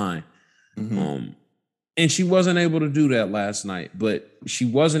jump the line. Mm-hmm. And she wasn't able to do that last night, but she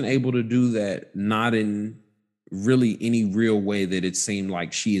wasn't able to do that not in really any real way that it seemed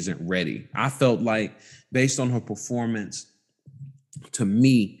like she isn't ready. I felt like based on her performance, to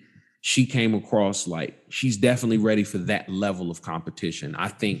me, she came across like she's definitely ready for that level of competition. I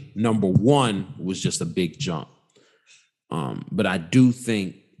think number 1 was just a big jump. But I do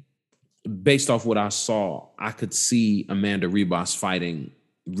think based off what I saw, I could see Amanda Ribas fighting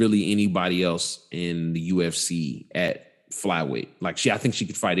really anybody else in the UFC at flyweight. I think she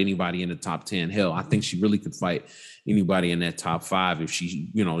could fight anybody in the top 10. Hell, I think she really could fight anybody in that top 5 if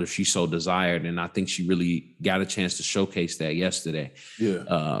she so desired. And I think she really got a chance to showcase that yesterday.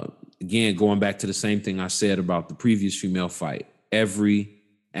 Yeah. Again, going back to the same thing I said about the previous female fight, every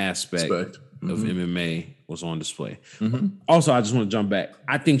aspect of MMA was on display. Mm-hmm. Also, I just want to jump back.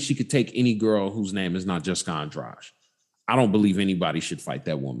 I think she could take any girl whose name is not Jessica Andrade. I don't believe anybody should fight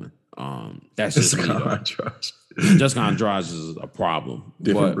that woman. That's just me, though. Jessica Andrade is a problem.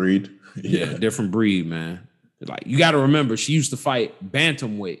 Different breed. Yeah, different breed, man. Like, you got to remember, she used to fight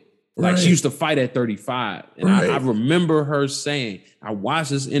bantamweight. Like, she used to fight at 35. And I remember her saying, I watched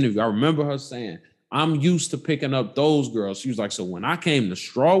this interview. I remember her saying, I'm used to picking up those girls. She was like, so when I came to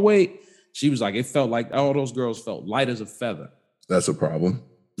strawweight, she was like, it felt like all those girls felt light as a feather. That's a problem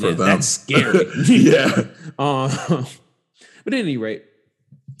for them. That's scary. Yeah. But at any rate,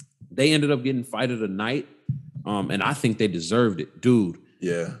 they ended up getting fight of the night. And I think they deserved it. Dude.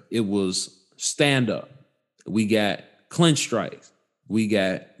 Yeah. It was stand up. We got clinch strikes. We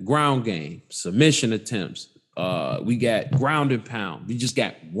got ground game, submission attempts. We got ground and pound. We just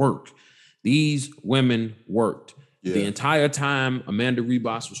got work. These women worked. Yeah. The entire time, Amanda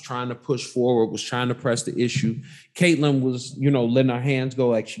Ribas was trying to push forward, was trying to press the issue. Katlyn was, letting her hands go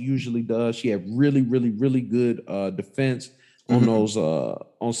like she usually does. She had really, really, really good defense on those,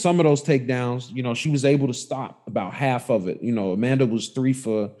 on some of those takedowns. She was able to stop about half of it. Amanda was 3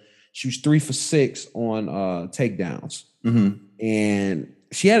 for 6 on takedowns. Mm-hmm. And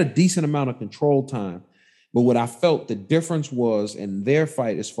she had a decent amount of control time. But what I felt the difference was in their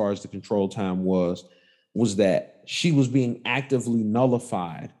fight as far as the control time was that she was being actively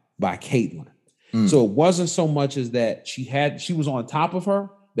nullified by Katlyn. So it wasn't so much as that she was on top of her,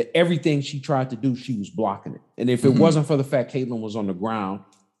 but everything she tried to do, she was blocking it. And if it wasn't for the fact Katlyn was on the ground,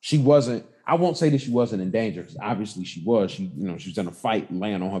 I won't say that she wasn't in danger, because obviously she was. She was in a fight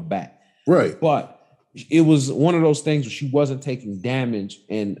laying on her back. Right. But it was one of those things where she wasn't taking damage,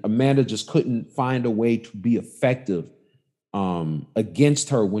 and Amanda just couldn't find a way to be effective against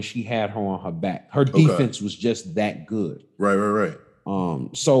her when she had her on her back. Her defense was just that good. Right.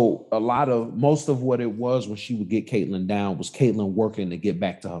 So most of what it was when she would get Katlyn down was Katlyn working to get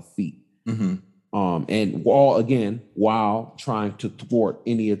back to her feet. Mm-hmm. And while trying to thwart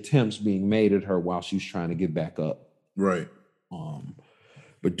any attempts being made at her while she was trying to get back up. Right.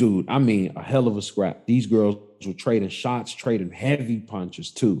 But dude, a hell of a scrap. These girls were trading shots, trading heavy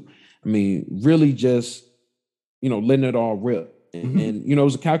punches too. Really just, letting it all rip. And it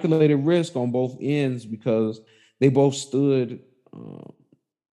was a calculated risk on both ends, because they both stood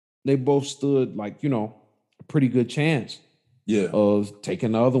like, a pretty good chance of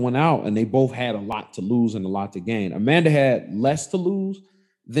taking the other one out. And they both had a lot to lose and a lot to gain. Amanda had less to lose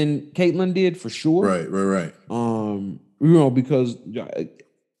than Katlyn did, for sure. Right. Because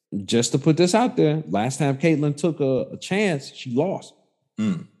just to put this out there, last time Katlyn took a chance, she lost.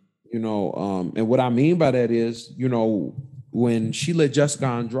 And what I mean by that is, when she let Jessica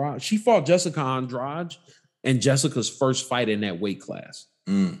Andrade, she fought Jessica Andrade in Jessica's first fight in that weight class.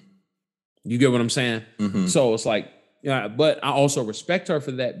 You get what I'm saying? Mm-hmm. So it's like, but I also respect her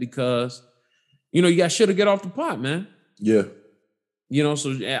for that, because, you got shit to get off the pot, man. Yeah.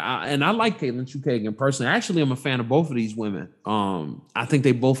 I like Katlyn Chookagian personally. Actually, I'm a fan of both of these women. I think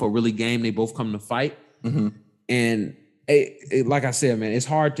they both are really game. They both come to fight. Mm-hmm. And like I said, man, it's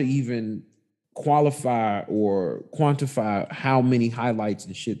hard to even qualify or quantify how many highlights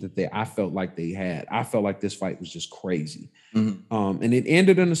and shit that I felt like they had. I felt like this fight was just crazy. And it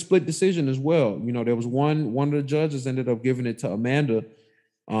ended in a split decision as well. You know, there was one of the judges ended up giving it to Amanda.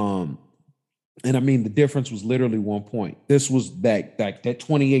 And I mean, the difference was literally 1 point. This was that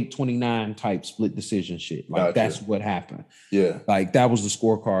 28-29 type split decision shit. Like, that's what happened. Yeah. Like, that was the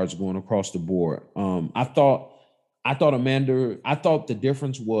scorecards going across the board. I thought the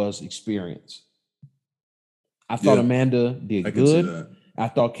difference was experience. I thought Amanda did good. I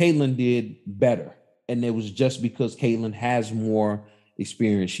thought Katlyn did better. And it was just because Katlyn has more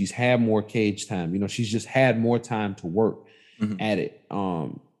experience. She's had more cage time. You know, she's just had more time to work at it.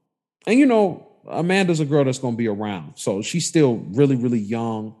 And, you know, Amanda's a girl that's going to be around. So she's still really, really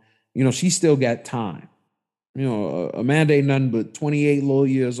young. You know, she's still got time. You know, Amanda ain't nothing but 28 little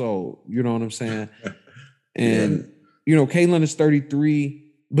years old. You know what I'm saying? And, you know, Katlyn is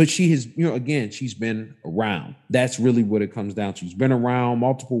 33, but she has, you know, again, she's been around. That's really what it comes down to. She's been around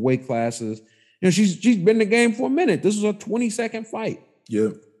multiple weight classes. You know, she's been in the game for a minute. This was a 20-second fight. Yeah.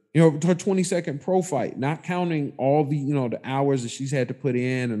 You know, her 20-second pro fight, not counting all the, you know, the hours that she's had to put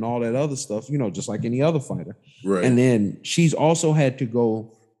in and all that other stuff, you know, just like any other fighter. Right. And then she's also had to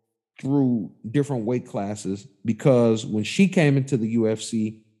go through different weight classes because when she came into the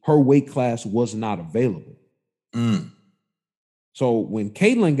UFC, her weight class was not available. So when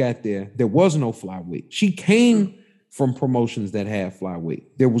Katlyn got there was no flyweight. She came from promotions that had flyweight.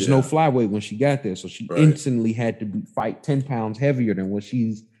 There was no flyweight when she got there. So she instantly had to fight 10 pounds heavier than what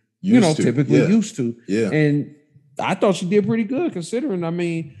she's typically used to. Yeah. And I thought she did pretty good considering, I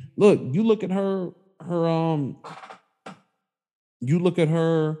mean, look, you look at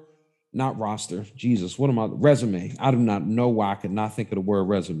her not roster. Jesus, what am I? Resume. I do not know why I could not think of the word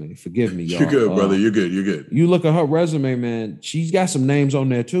resume. Forgive me, y'all. You're good, brother. You're good. You look at her resume, man, she's got some names on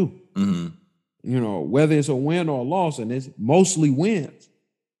there too. You know, whether it's a win or a loss, and it's mostly wins.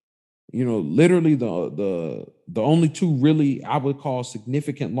 You know, literally the only two really I would call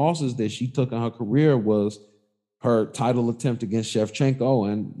significant losses that she took in her career was her title attempt against Shevchenko,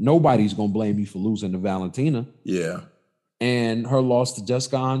 and nobody's gonna blame you for losing to Valentina. Yeah. And her loss to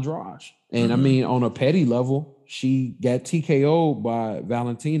Jessica Andrade. And I mean, on a petty level, she got TKO'd by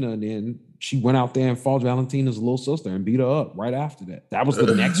Valentina, and then she went out there and fought Valentina's little sister and beat her up right after that. That was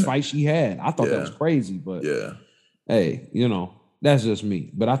the next fight she had. I thought that was crazy, but hey, you know, that's just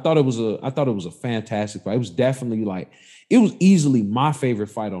me. But I thought it was a fantastic fight. It was definitely it was easily my favorite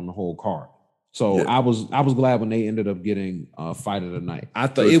fight on the whole card. So I was glad when they ended up getting fight of the night. I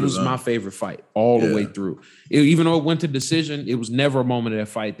thought it was my favorite fight all the way through. Even though it went to decision, it was never a moment in that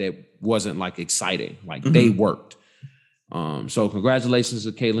fight that wasn't exciting. They worked. So congratulations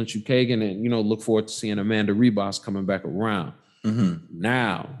to Katlyn Chookagian, and look forward to seeing Amanda Ribas coming back around.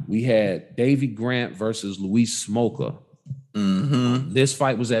 Now we had Davey Grant versus Louis Smolka. This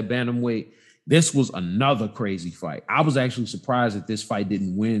fight was at bantamweight. This was another crazy fight. I was actually surprised that this fight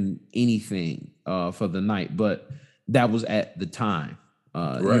didn't win anything for the night, but that was at the time.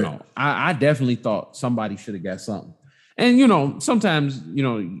 I definitely thought somebody should have got something. And, sometimes,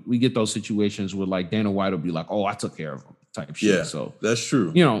 we get those situations where Dana White will be like, oh, I took care of him type shit. Yeah, so that's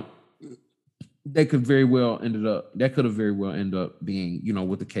true. That could have very well ended up being,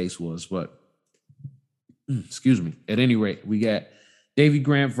 what the case was. But excuse me. At any rate, we got Davey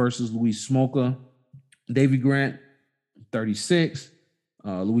Grant versus Louis Smolka. Davey Grant, 36.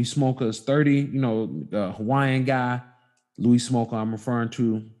 Louis Smolka is 30. The Hawaiian guy. Louis Smolka, I'm referring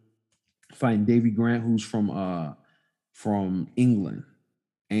to, fighting Davey Grant, who's from England.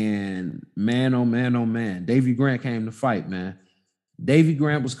 And man, oh man, Davey Grant came to fight, man. Davey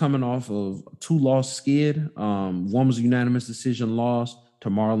Grant was coming off of a 2-loss skid. One was a unanimous decision loss to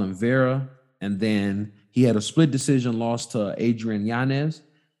Marlon Vera, and then he had a split decision loss to Adrian Yanez.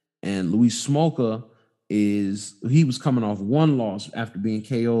 And Louis Smolka he was coming off 1 loss after being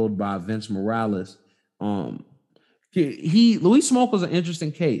KO'd by Vince Morales. Louis Smolka is an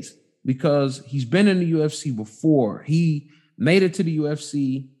interesting case because he's been in the UFC before. He made it to the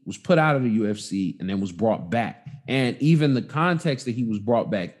UFC, was put out of the UFC, and then was brought back. And even the context that he was brought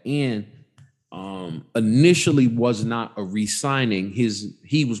back in initially was not a re-signing.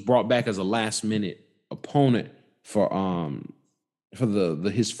 He was brought back as a last-minute opponent for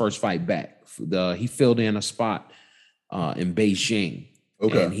his first fight back. He filled in a spot in Beijing.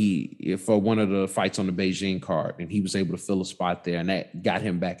 Okay. And for one of the fights on the Beijing card, and he was able to fill a spot there, and that got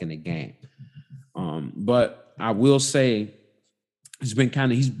him back in the game. But I will say he's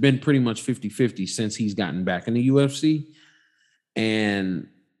been pretty much 50-50 since he's gotten back in the UFC. And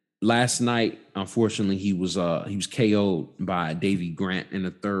last night, unfortunately, he was KO'd by Davey Grant in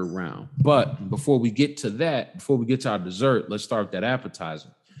the third round. But before we get to that, before we get to our dessert, let's start with that appetizer.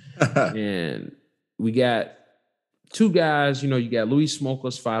 And we got two guys. You got Louis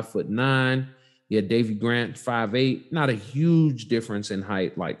Smolka's 5'9". You had Davey Grant 5'8". Not a huge difference in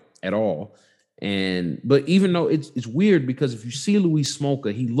height, like at all. But even though it's weird because if you see Louis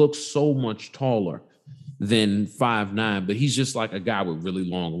Smolka, he looks so much taller than 5'9", but he's just like a guy with really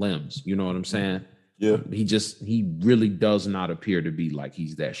long limbs. You know what I'm saying? Yeah. He really does not appear to be like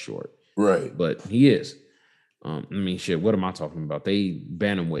he's that short. Right. But he is. Shit, what am I talking about? They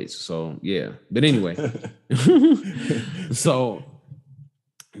bantamweights. So yeah. But anyway. So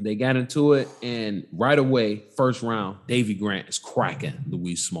they got into it, and right away, first round, Davey Grant is cracking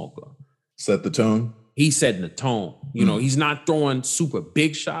Louis Smolka. Set the tone. He's setting the tone. He's not throwing super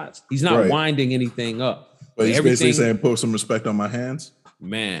big shots. He's not winding anything up. But he's basically saying, put some respect on my hands.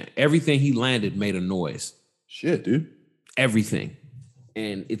 Man, everything he landed made a noise. Shit, dude. Everything.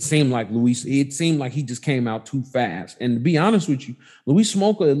 And it seemed like he just came out too fast. And to be honest with you, Louis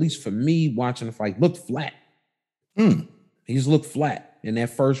Smolka, at least for me watching the fight, looked flat. He just looked flat. In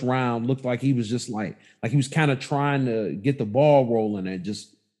that first round, looked like he was just like he was kind of trying to get the ball rolling and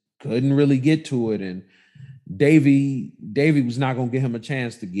just couldn't really get to it. And Davey was not going to give him a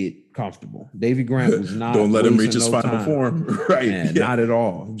chance to get comfortable. Davey Grant was not. Don't let him reach his final form. Right. Man, not at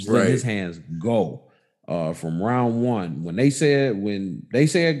all. He was letting his hands go from round one. When they said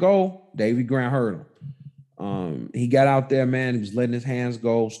go, Davey Grant heard him. He got out there, man. He was letting his hands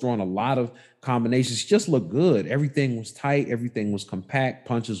go, throwing a lot of combinations. He just looked good. Everything was tight. Everything was compact.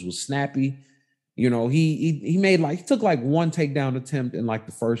 Punches was snappy. He took like one takedown attempt in like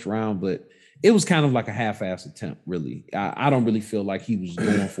the first round, but it was kind of like a half-ass attempt, really. I don't really feel like he was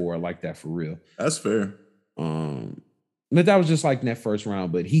going for it like that for real. That's fair. But that was just like in that first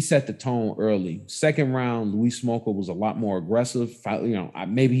round. But he set the tone early. Second round, Louis Smolka was a lot more aggressive.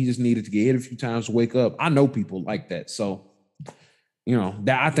 Maybe he just needed to get hit a few times to wake up. I know people like that. So,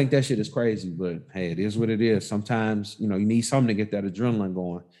 I think that shit is crazy. But, hey, it is what it is. Sometimes, you need something to get that adrenaline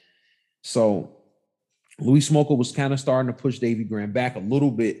going. So, Louis Smolka was kind of starting to push Davey Grant back a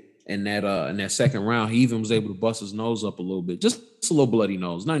little bit. In that second round, he even was able to bust his nose up a little bit, just a little bloody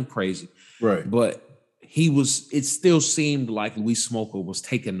nose, nothing crazy. Right. But it still seemed like Louis Smolka was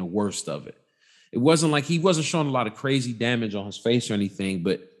taking the worst of it. It wasn't like he wasn't showing a lot of crazy damage on his face or anything,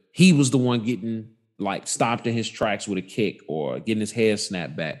 but he was the one getting like stopped in his tracks with a kick or getting his head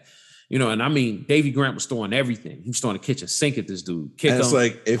snapped back. Davey Grant was throwing everything. He was throwing a kitchen sink at this dude. Kick him, it's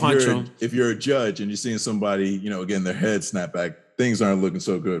like punch him. If you're a judge and you're seeing somebody, getting their head snapped back, things aren't looking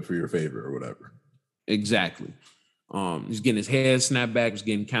so good for your favor or whatever. Exactly. He's getting his head snapped back. Was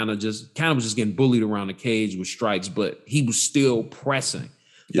getting kind of just getting bullied around the cage with strikes, but he was still pressing.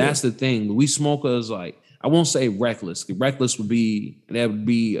 Yeah. That's the thing. Louis Smolka is like, I won't say reckless. Reckless would be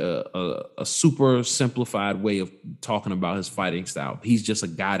a super simplified way of talking about his fighting style. He's just a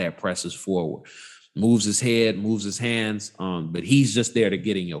guy that presses forward, moves his head, moves his hands, but he's just there to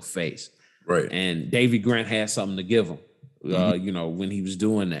get in your face. Right. And Davey Grant had something to give him, when he was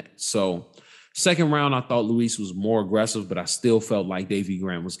doing that. So second round, I thought Luis was more aggressive, but I still felt like Davey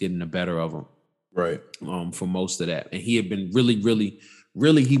Grant was getting the better of him. Right. For most of that. And he had been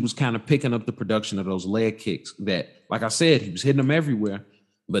really, he was kind of picking up the production of those leg kicks that, like I said, he was hitting them everywhere.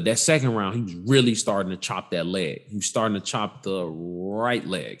 But that second round, he was really starting to chop that leg. He was starting to chop the right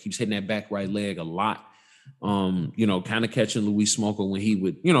leg. He was hitting that back right leg a lot. Kind of catching Louis Smolka when he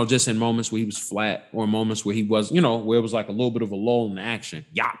would, just in moments where he was flat or moments where he was, where it was like a little bit of a lull in the action.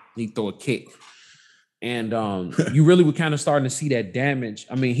 Yeah, he'd throw a kick. And you really were kind of starting to see that damage.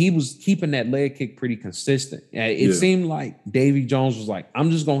 I mean, he was keeping that leg kick pretty consistent. It seemed like Davey Jones was like,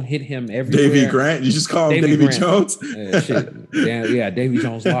 I'm just going to hit him everywhere. Davey Grant? You just call him Davey Jones? Yeah, shit. Yeah, Davey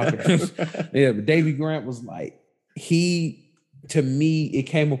Jones locker. Yeah, but Davey Grant was like, to me, it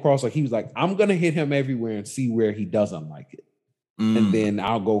came across like he was like, I'm going to hit him everywhere and see where he doesn't like it. And then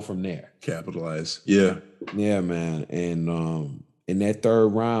I'll go from there. Capitalize. Yeah. Yeah, man. And in that third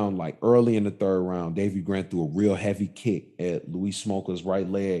round, like early in the third round, Davey Grant threw a real heavy kick at Louis Smolka's right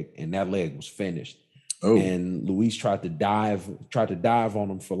leg, and that leg was finished. Oh. And Luis tried to dive on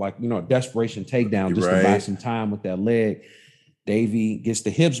him for a desperation takedown just to buy some time with that leg. Davey gets the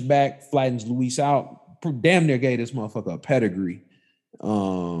hips back, flattens Luis out, damn near gave this motherfucker a pedigree.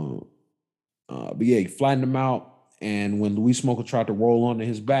 But yeah, he flattened him out, and when Louis Smolka tried to roll onto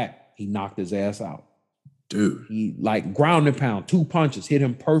his back, he knocked his ass out. Dude. He ground and pound, 2 punches, hit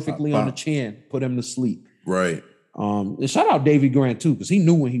him perfectly on the chin, put him to sleep. Right. And shout out Davey Grant too, because he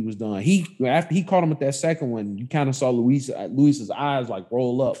knew when he was done. After he caught him with that second one, you kind of saw Luis's eyes like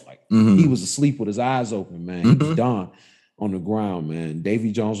roll up, like he was asleep with his eyes open, man. He was done on the ground, man.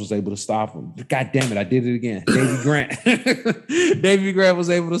 Davey Jones was able to stop him. God damn it, I did it again. Davey Grant. Davey Grant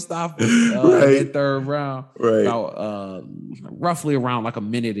was able to stop him in that third round. Right. About, roughly around like a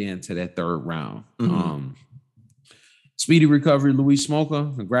minute into that third round. Speedy recovery, Louis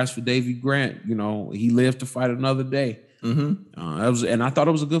Smolka. Congrats for Davey Grant. You know, he lived to fight another day. And I thought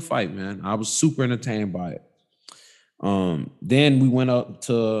it was a good fight, man. I was super entertained by it. Then we went up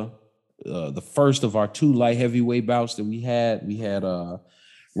to the first of our 2 light heavyweight bouts that we had. We had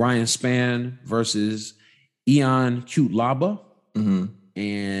Ryan Spann versus Ion Cutelaba.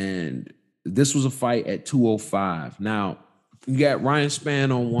 And this was a fight at 205. Now, you got Ryan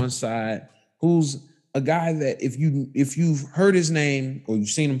Spann on one side, who's a guy that if you've heard his name or you've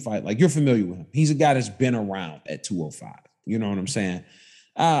seen him fight, like you're familiar with him. He's a guy that's been around at 205. You know what I'm saying?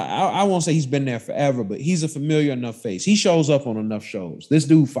 I won't say he's been there forever, but he's a familiar enough face. He shows up on enough shows. This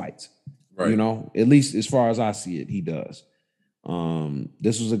dude fights. Right. You know, at least as far as I see it, he does.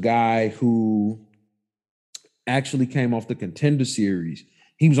 This was a guy who actually came off the Contender Series.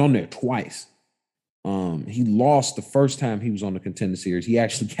 He was on there twice. He lost the first time he was on the Contender Series. He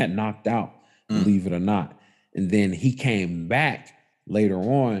actually got knocked out, believe it or not. And then he came back later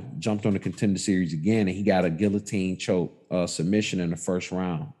on, jumped on the Contender Series again, and he got a guillotine choke submission in the first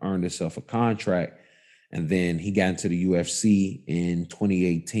round, earned himself a contract. And then he got into the UFC in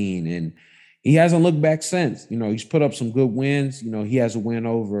 2018, and he hasn't looked back since. You know, he's put up some good wins. You know, he has a win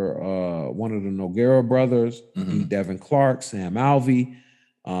over one of the Nogueira brothers, Devin Clark, Sam Alvey.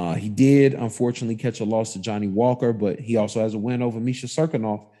 He did, unfortunately, catch a loss to Johnny Walker, but he also has a win over Misha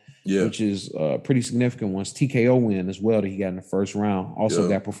Serkinov, which is a pretty significant one. It's TKO win as well that he got in the first round. Also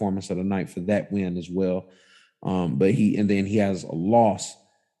got performance of the night for that win as well. But he has a loss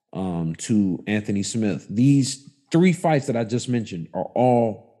to Anthony Smith. These 3 fights that I just mentioned are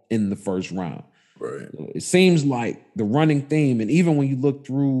all in the first round. Right. It seems like the running theme, and even when you look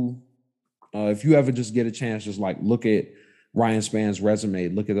through, if you ever just get a chance, just like look at Ryan Spann's resume,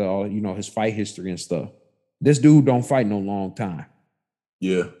 look at all, you know, his fight history and stuff. This dude don't fight no long time.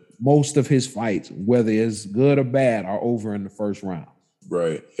 Yeah. Most of his fights, whether it's good or bad, are over in the first round.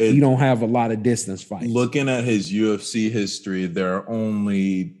 Right. He don't have a lot of distance fights. Looking at his UFC history, there are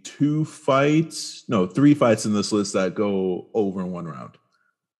only 3 fights in this list that go over in 1 round.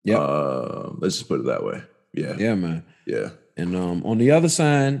 Yeah. Let's just put it that way. Yeah. Yeah, man. Yeah. And on the other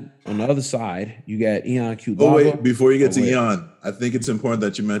side, you got Ion Cutelaba. Oh, wait, before you get to Ion, I think it's important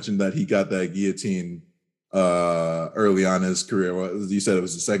that you mentioned that he got that guillotine early on in his career. You said it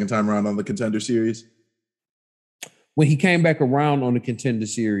was the second time around on the Contender Series? When he came back around on the Contender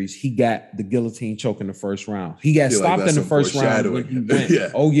Series, he got the guillotine choke in the first round. He got stopped in the first round when he went.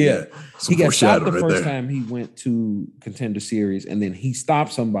 He got stopped the first time he went to Contender Series, and then he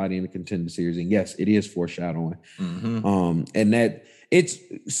stopped somebody in the Contender Series. And yes, it is foreshadowing. And that it's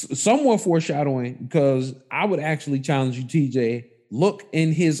somewhat foreshadowing because I would actually challenge you, TJ. Look at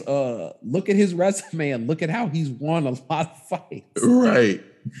his resume and look at how he's won a lot of fights. Right.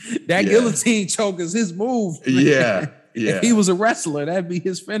 That guillotine choke is his move. Man. Yeah. If he was a wrestler, that'd be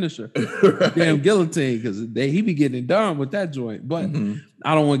his finisher. Right. Damn guillotine, because he be getting done with that joint. But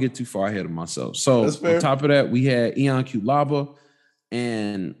I don't want to get too far ahead of myself. So on top of that, we had Ion Cutelaba,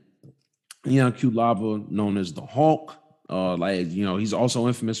 and Ion Cutelaba, known as the Hulk. He's also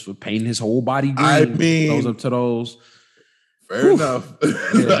infamous for painting his whole body green. I mean, goes up to those. Fair enough.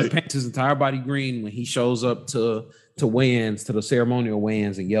 He paints his entire body green when he shows up to weigh-ins, to the ceremonial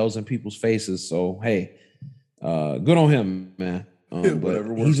weigh-ins, and yells in people's faces. So, hey, good on him, man.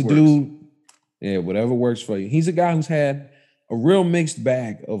 Whatever works, he's a dude. Yeah, whatever works for you. He's a guy who's had a real mixed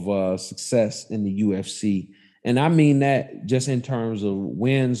bag of success in the UFC. And I mean that just in terms of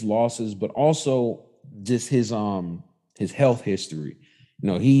wins, losses, but also just his health history.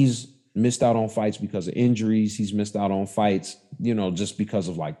 You know, he's missed out on fights because of injuries. He's missed out on fights, you know, just because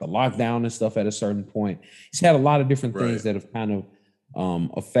of like the lockdown and stuff at a certain point. He's had a lot of different things that have kind of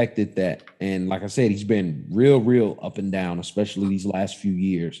affected that. And like I said, he's been real up and down, especially these last few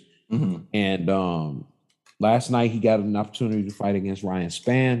years. And last night he got an opportunity to fight against Ryan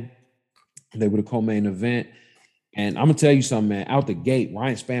Spann. They were the co-main event. And I'm gonna tell you something, man, out the gate,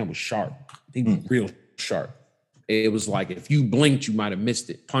 Ryan Spann was sharp. He was real sharp. It was like if you blinked, you might have missed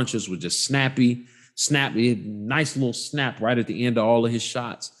it. Punches were just snappy, nice little snap right at the end of all of his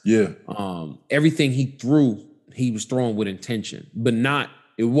shots. Yeah. Everything he threw, he was throwing with intention, but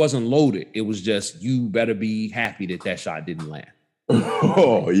it wasn't loaded. It was just, you better be happy that shot didn't land.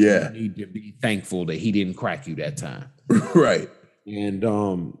 Oh, yeah. You need to be thankful that he didn't crack you that time. Right.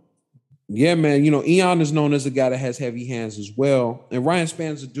 And yeah, man, Ion is known as a guy that has heavy hands as well. And Ryan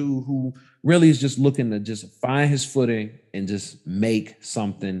Spann's a dude who really is just looking to just find his footing and just make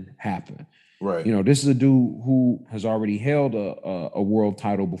something happen. Right. This is a dude who has already held a world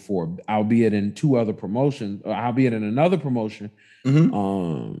title before, albeit in another promotion.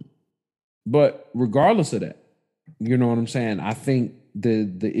 Mm-hmm. But regardless of that, you know what I'm saying? I think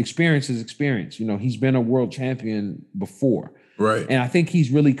the experience is experience. He's been a world champion before. Right. And I think he's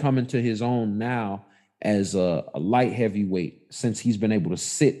really coming to his own now as a light heavyweight, since he's been able to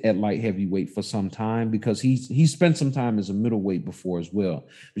sit at light heavyweight for some time, because he's spent some time as a middleweight before as well.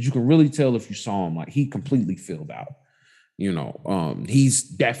 But you can really tell if you saw him, like, he completely filled out. He's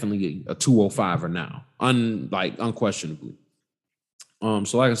definitely a 205er now, unquestionably.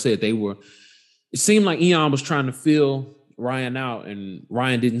 So like I said, it seemed like Ion was trying to fill Ryan out, and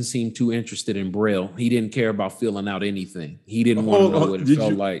Ryan didn't seem too interested in Braille. He didn't care about filling out anything. He didn't want to know what it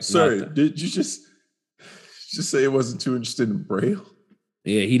felt like. Sorry, nothing. Did you just say it wasn't too interested in Braille?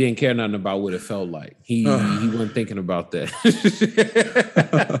 Yeah, he didn't care nothing about what it felt like. He wasn't thinking about that.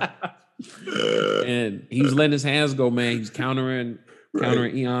 And he was letting his hands go, man. He was countering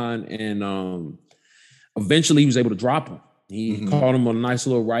Ion, and eventually he was able to drop him. He caught him on a nice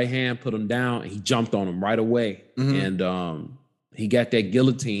little right hand, put him down, and he jumped on him right away. Mm-hmm. And he got that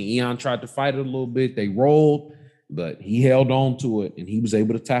guillotine. Ion tried to fight it a little bit. They rolled, but he held on to it, and he was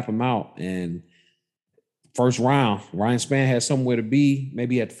able to tap him out. And first round, Ryan Spann had somewhere to be.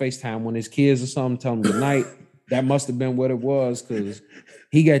 Maybe he had to FaceTime one of his kids or something, tell him good night. That must have been what it was, because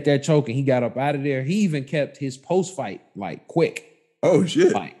he got that choke and he got up out of there. He even kept his post-fight, like, quick. Oh,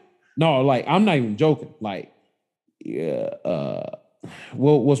 shit. I'm not even joking.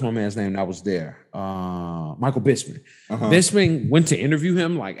 What's my man's name that was there? Michael Bisping. Uh-huh. Bisping went to interview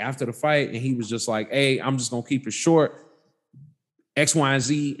him, like, after the fight, and he was just like, hey, I'm just going to keep it short, X, Y, and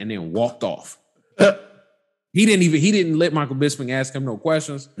Z, and then walked off. He didn't let Michael Bisping ask him no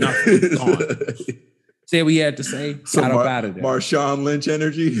questions. Nothing. Gone. Said what he had to say, got up out of there. Marshawn Lynch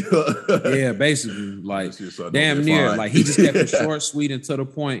energy. Yeah, basically, like, damn near. Fine. Like, he just kept it short, sweet, and to the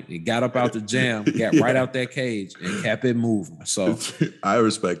point. He got up out the jam, got right out that cage, and kept it moving. So I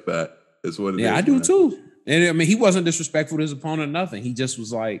respect that. It's what it is. Yeah, I do too. And I mean, he wasn't disrespectful to his opponent, nothing. He just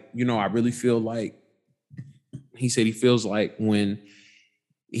was like, I really feel like, he said he feels like when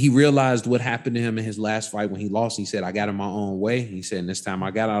he realized what happened to him in his last fight when he lost, he said, I got in my own way. He said, and this time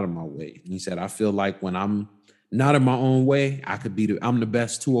I got out of my way. And he said, I feel like when I'm not in my own way, I'm the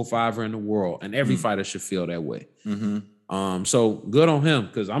best 205er in the world. And every fighter should feel that way. Mm-hmm. So good on him,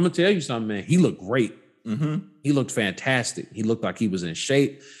 because I'm going to tell you something, man. He looked great. Mm-hmm. He looked fantastic. He looked like he was in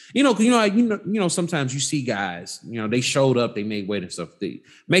shape. Sometimes you see guys, they showed up, they made weight and stuff.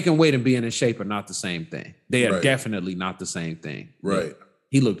 Making weight and being in shape are not the same thing. They are definitely not the same thing. Right.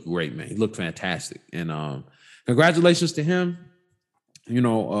 He looked great, man. He looked fantastic. And congratulations to him.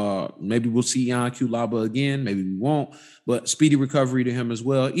 Maybe we'll see Ion Cutelaba again. Maybe we won't. But speedy recovery to him as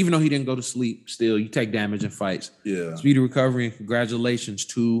well. Even though he didn't go to sleep, still, you take damage in fights. Yeah. Speedy recovery, and congratulations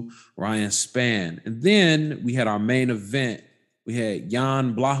to Ryan Spann. And then we had our main event. We had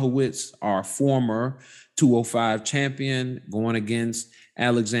Jan Blachowicz, our former 205 champion, going against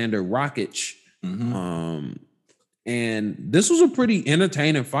Aleksandar Rakic. Mm-hmm. And this was a pretty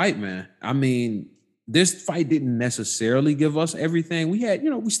entertaining fight, man. I mean, this fight didn't necessarily give us everything. We had,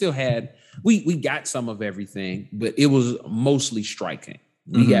 we got some of everything, but it was mostly striking.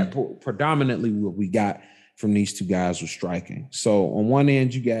 We got predominantly what we got from these two guys was striking. So on one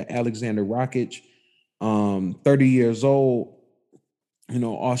end, you got Aleksandar Rakic, 30 years old,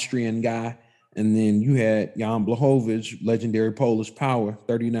 Austrian guy. And then you had Jan Blachowicz, legendary Polish power,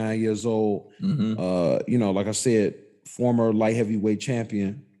 39 years old. Mm-hmm. Like I said, former light heavyweight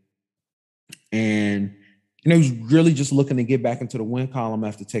champion. And, he was really just looking to get back into the win column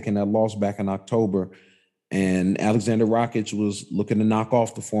after taking that loss back in October. And Aleksandar Rakic was looking to knock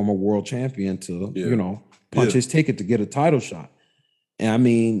off the former world champion to, punch his ticket to get a title shot. And I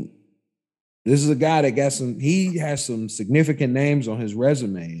mean, this is a guy that he has some significant names on his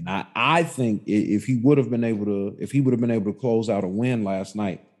resume. And I think if he would have been able to close out a win last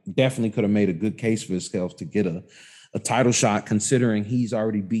night, definitely could have made a good case for himself to get a title shot, considering he's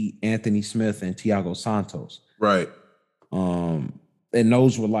already beat Anthony Smith and Thiago Santos. Right. And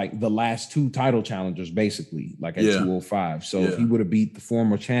those were like the last two title challengers, basically, like at 205. So if he would have beat the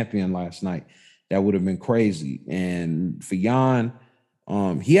former champion last night, that would have been crazy. And for Jan,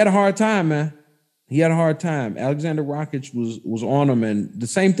 he had a hard time, man. He had a hard time. Aleksandar Rakic was on him, and the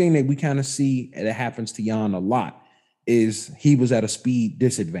same thing that we kind of see that happens to Jan a lot is he was at a speed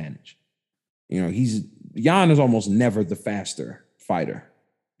disadvantage. You know, Jan is almost never the faster fighter.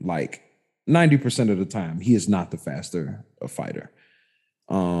 Like 90% of the time, he is not the faster fighter.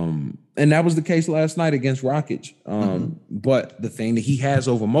 And that was the case last night against Rakic. But the thing that he has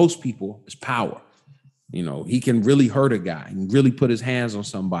over most people is power. You know, he can really hurt a guy and really put his hands on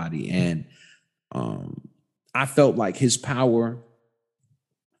somebody. And I felt like his power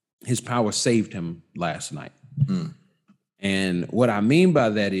saved him last night. And what I mean by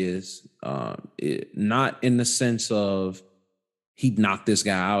that is not in the sense of he knocked this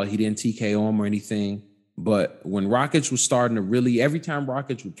guy out, he didn't TKO him or anything. But when Rakic was starting to really, every time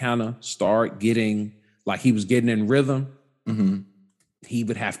Rakic would kind of start getting, like he was getting in rhythm, he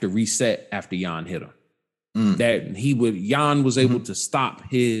would have to reset after Jan hit him. Jan was able to stop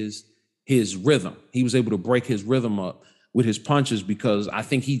his rhythm. He was able to break his rhythm up with his punches because I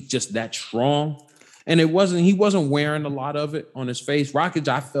think he's just that strong. And he wasn't wearing a lot of it on his face. Rakic,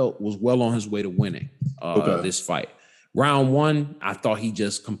 I felt, was well on his way to winning this fight. Round 1, I thought he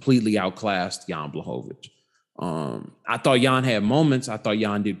just completely outclassed Jan Blachowicz. I thought Jan had moments. I thought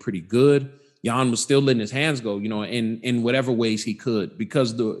Jan did pretty good. Jan was still letting his hands go, you know, in whatever ways he could,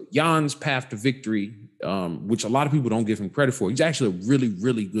 because Jan's path to victory, which a lot of people don't give him credit for, he's actually a really,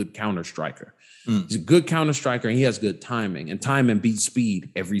 really good counter striker. He's a good counter striker, and he has good timing. And timing beats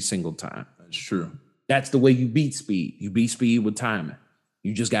speed every single time. That's true. That's the way you beat speed. You beat speed with timing.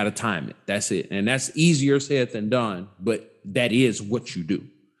 You just got to time it. That's it. And that's easier said than done, but that is what you do.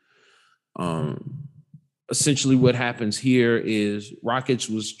 Essentially what happens here is Rakic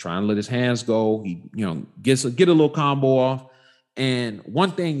was trying to let his hands go. He, you know, get a little combo off. And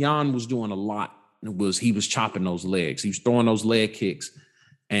one thing Jan was doing a lot was he was chopping those legs. He was throwing those leg kicks.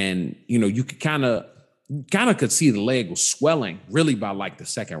 And, you know, you could kind of could see the leg was swelling really by like the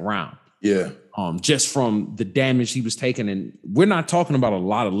second round. Yeah. Just from the damage he was taking. And we're not talking about a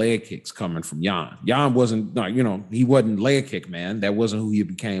lot of leg kicks coming from Jan. Jan wasn't, you know, he wasn't leg kick, man. That wasn't who he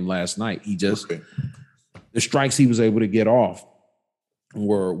became last night. He just, the strikes he was able to get off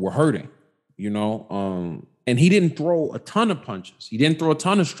were hurting, you know. And he didn't throw a ton of punches. He didn't throw a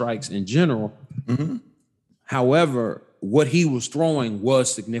ton of strikes in general. However, what he was throwing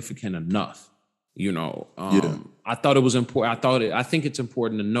was significant enough, you know. I thought it was important. I think it's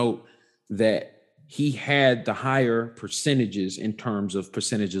important to note that he had the higher percentages in terms of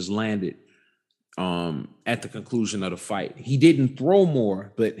percentages landed at the conclusion of the fight. He didn't throw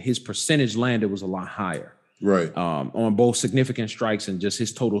more, but his percentage landed was a lot higher. Right. On both significant strikes and just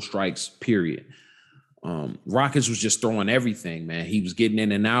his total strikes, period. Rakic was just throwing everything, man. He was getting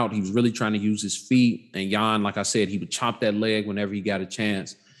in and out. He was really trying to use his feet. And Jan, like I said, he would chop that leg whenever he got a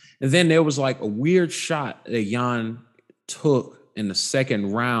chance. And then there was like a weird shot that Jan took in the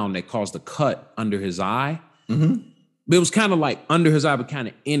second round that caused a cut under his eye. But it was kind of like under his eye, but kind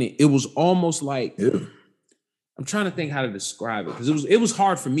of in it. It was almost like, I'm trying to think how to describe it, because it was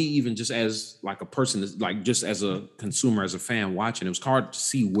hard for me, even just as like a person, like just as a consumer, as a fan watching. It was hard to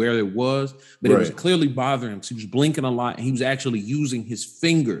see where it was, but it was clearly bothering him because he was blinking a lot, and he was actually using his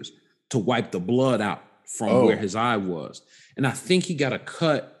fingers to wipe the blood out from where his eye was. And I think he got a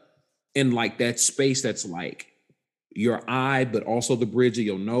cut in like that space that's like your eye, but also the bridge of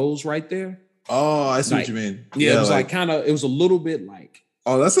your nose right there. Oh, I see what you mean. Yeah, it was like kind of, it was a little bit like.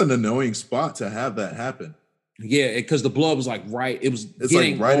 Oh, that's an annoying spot to have that happen. Yeah, because the blood was like it's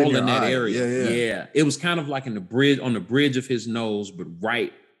getting like right all in that eye. area. Yeah. It was kind of like in the bridge, on the bridge of his nose, but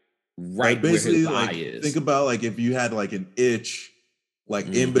right like where his eye is. Think about like if you had like an itch, like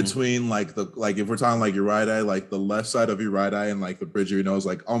in between, like if we're talking like your right eye, like the left side of your right eye and like the bridge of your nose,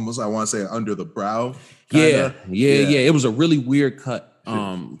 like almost, I want to say under the brow. Yeah. It was a really weird cut.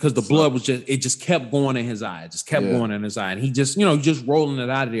 Because the blood was just kept going in his eye. It just kept going in his eye. And he just, just rolling it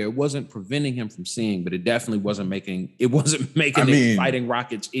out of there. It wasn't preventing him from seeing, but it definitely wasn't making it fighting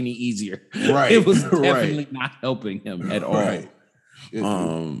Rakic any easier. Right. It was definitely not helping him at all. Right.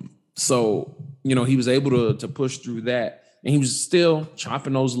 So, he was able to push through that. And he was still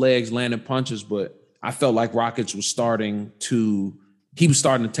chopping those legs, landing punches, but I felt like Rakic was starting to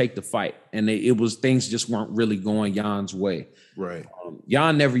take the fight. And things just weren't really going Jan's way. Right.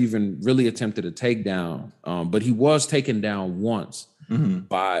 Jan never even really attempted a takedown, but he was taken down once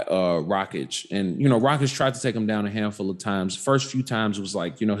by Rakic. And, Rakic tried to take him down a handful of times. First few times it was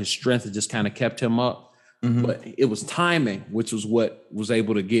like, his strength had just kind of kept him up. But it was timing, which was what was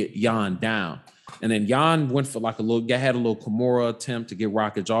able to get Jan down. And then Jan went for had a little Kimura attempt to get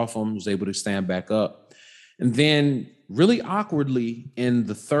Rakic off him, was able to stand back up. And then really awkwardly in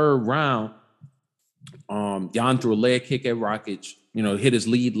the third round, Jan threw a leg kick at Rakic, hit his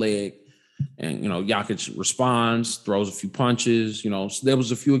lead leg. And, Rakic responds, throws a few punches, so there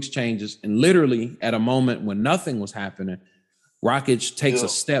was a few exchanges. And literally at a moment when nothing was happening, Rakic takes a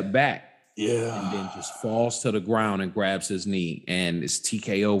step back. Yeah. And then just falls to the ground and grabs his knee. And it's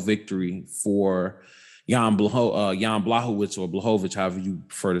TKO victory for Ion Blachowicz or Blachowicz, however you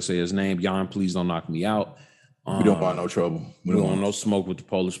prefer to say his name. Ion, please don't knock me out. We don't want no trouble. We don't want no smoke with the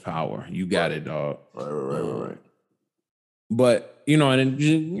Polish power. You got it, dog. Right. But,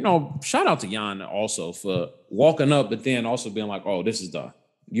 shout out to Ion also for walking up, but then also being like, oh, this is done.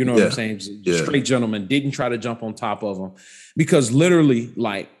 You know what I'm saying? Straight gentleman, didn't try to jump on top of him. Because literally,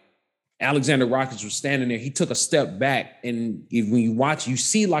 like, Aleksandar Rakic was standing there. He took a step back. And when you watch, you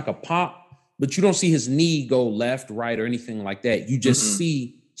see like a pop, but you don't see his knee go left, right, or anything like that. You just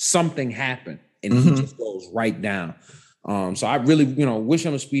see something happen. And he just goes right down. So I really, wish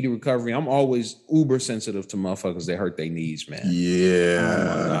him a speedy recovery. I'm always uber sensitive to motherfuckers that hurt their knees, man. Yeah.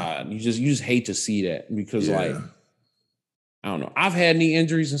 Oh my God. You just hate to see that because like, I don't know. I've had knee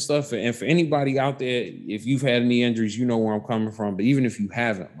injuries and stuff. And for anybody out there, if you've had knee injuries, you know where I'm coming from. But even if you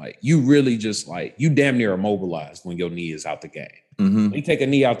haven't, like you really just like, you damn near immobilized when your knee is out the game. When you take a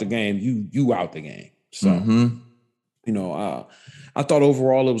knee out the game, you out the game. So, I thought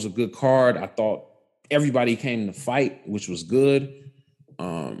overall it was a good card. I thought everybody came to fight, which was good.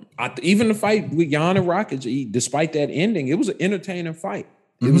 Even the fight with Ion and Rakic, despite that ending, it was an entertaining fight.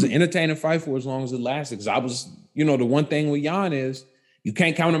 It was an entertaining fight for as long as it lasted. Because I was, the one thing with Ion is you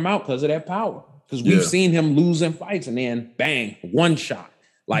can't count him out because of that power. Because we've seen him lose in fights and then bang, one shot.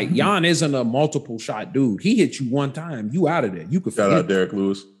 Like Ion isn't a multiple shot dude. He hit you one time, you out of there. You could shout out Derek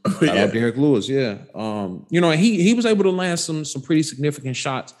Lewis. Shout out Derek Lewis, yeah. And he was able to land some pretty significant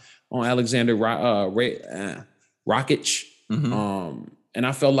shots on Aleksandar Rakic. And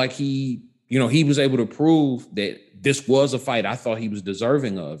I felt like he was able to prove that this was a fight I thought he was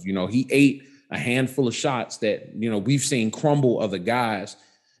deserving of. He ate a handful of shots that, we've seen crumble other guys.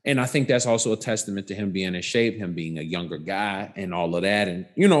 And I think that's also a testament to him being in shape, him being a younger guy and all of that. And,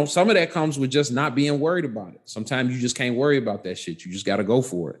 some of that comes with just not being worried about it. Sometimes you just can't worry about that shit. You just got to go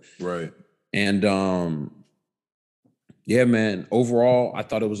for it. Right. And, yeah, man, overall, I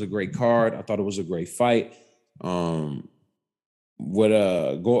thought it was a great card. I thought it was a great fight. According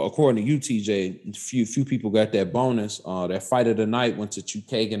to you, TJ, few people got that bonus. That fight of the night went to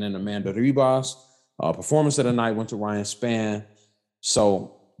Chookagian and Amanda Ribas. Performance of the night went to Ryan Spann.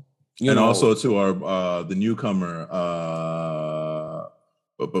 So, also to our the newcomer,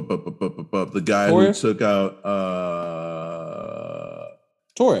 the guy Torres? Who took out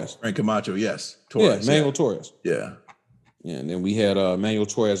Torres. Frank Camacho, yes. Torres. Yeah, Manuel Torres. Yeah. Yeah, and then we had Manuel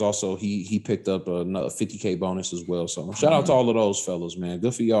Torres also. He picked up another $50K bonus as well. So shout out to all of those fellas, man.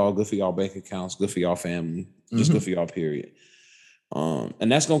 Good for y'all. Good for y'all bank accounts. Good for y'all family. Just good for y'all, period.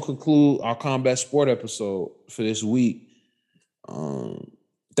 And that's going to conclude our Combat Sport episode for this week.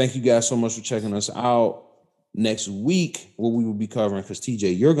 Thank you guys so much for checking us out. Next week, what we will be covering, because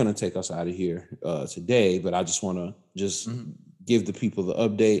TJ, you're going to take us out of here today, but I just want to give the people the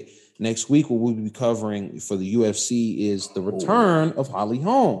update. Next week, what we'll be covering for the UFC is the return of Holly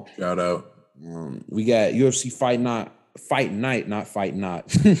Holm. Shout out. We got UFC Fight Night, not Fight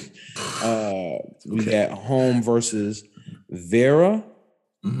Not. We got Holm versus Vera.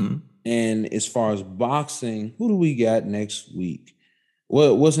 And as far as boxing, who do we got next week?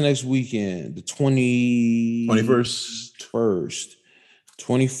 What's next weekend? The 21st.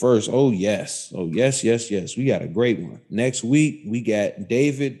 21st. Oh, yes. We got a great one. Next week, we got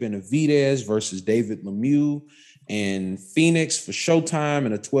David Benavidez versus David Lemieux in Phoenix for Showtime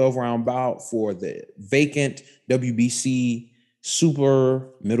in a 12-round bout for the vacant WBC super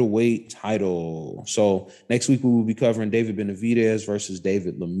middleweight title. So next week, we will be covering David Benavidez versus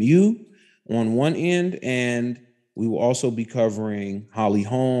David Lemieux on one end, and we will also be covering Holly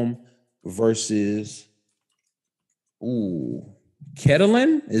Holm versus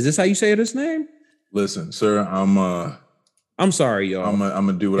Katlyn? Is this how you say this name? Listen, sir, I'm sorry, y'all. I'm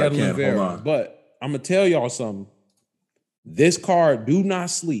gonna do what Katlyn I can. Vera, hold on. But I'm gonna tell y'all something. This card, do not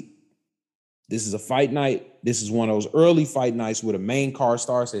sleep. This is a fight night. This is one of those early fight nights where the main card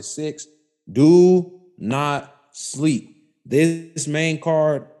starts at 6. Do not sleep. This main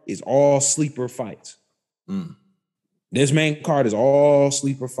card is all sleeper fights. This main card is all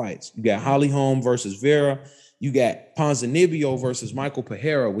sleeper fights. You got Holly Holm versus Vera. You got Ponzinibbio versus Michael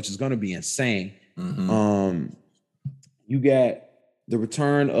Pereira, which is going to be insane. You got the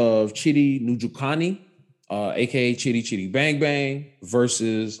return of Chidi Njokuani, a.k.a. Chitty Bang Bang,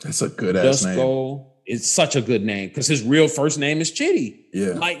 versus that's a good-ass name. It's such a good name because his real first name is Chitty.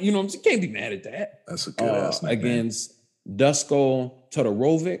 Yeah. Like, you can't be mad at that. That's a good-ass name. Against Dusko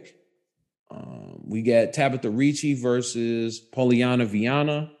Todorovic. We got Tabitha Ricci versus Poliana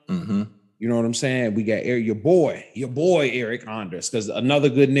Viana. Mm-hmm. You know what I'm saying? We got your boy Eric Anders, because another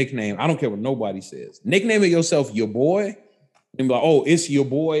good nickname. I don't care what nobody says. Nicknaming yourself your boy, and be like, oh, it's your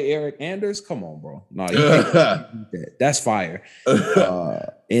boy Eric Anders. Come on, bro. No, you can't do that. That's fire.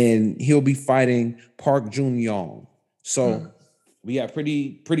 And he'll be fighting Park Jun Young. So we got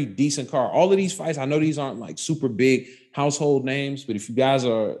pretty decent card. All of these fights, I know these aren't like super big household names, but if you guys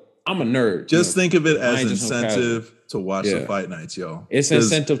are, I'm a nerd. Just think of it as incentive to watch the fight nights, yo. It's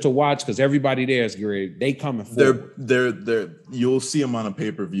incentive to watch because everybody there is great. They coming forward. They're you'll see them on a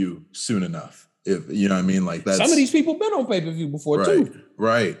pay-per-view soon enough. If you know what I mean, like that. Some of these people been on pay-per-view before too.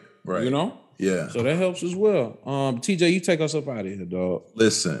 Right. You know? Yeah. So that helps as well. TJ, you take us up out of here, dog.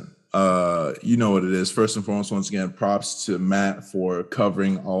 Listen, you know what it is. First and foremost, once again, props to Matt for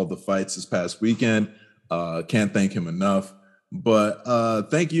covering all the fights this past weekend. Can't thank him enough. But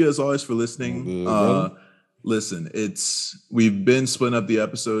thank you as always for listening. Listen, we've been splitting up the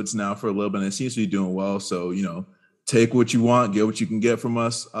episodes now for a little bit, and it seems to be doing well. So, you know, take what you want, get what you can get from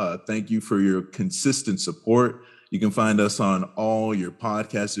us. Thank you for your consistent support. You can find us on all your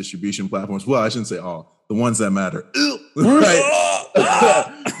podcast distribution platforms. Well, I shouldn't say all, the ones that matter. Right?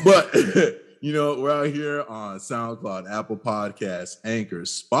 But, you know, we're out here on SoundCloud, Apple Podcasts, Anchor,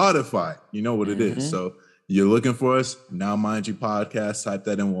 Spotify. You know what it is. So you're looking for us, Now Mind You Podcast. Type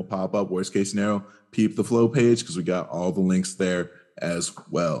that in, we'll pop up. Worst case scenario, peep the flow page because we got all the links there as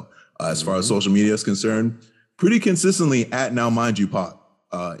well. As far as social media is concerned, pretty consistently at Now Mind You Pod.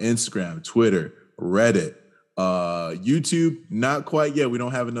 Instagram, Twitter, Reddit, YouTube, not quite yet. We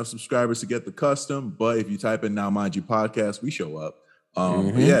don't have enough subscribers to get the custom, but if you type in Now Mind You Podcast, we show up.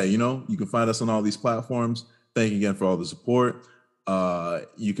 But yeah, you know, you can find us on all these platforms. Thank you again for all the support.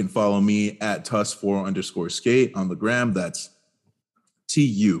 You can follow me at Tuss4_skate on the gram. That's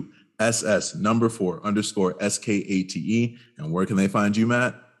TUSS4_SKATE. And where can they find you,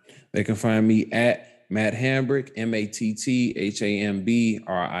 Matt? They can find me at Matt Hambrick,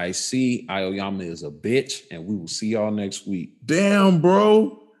 MATTHAMBRIC. Aoyama is a bitch, and we will see y'all next week. Damn,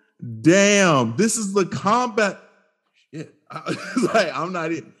 bro. Damn. This is the combat. Shit. Like, I'm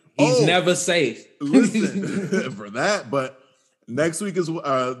not even. He's never safe. Listen, for that, but next week is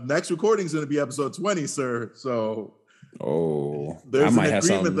next recording is going to be episode 20, sir. So there's an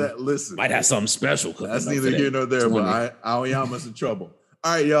agreement that might have something special. That's neither here nor there, 20. But Aoyama's in trouble.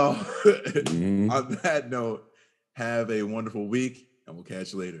 All right, y'all. On that note, have a wonderful week, and we'll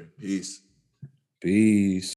catch you later. Peace.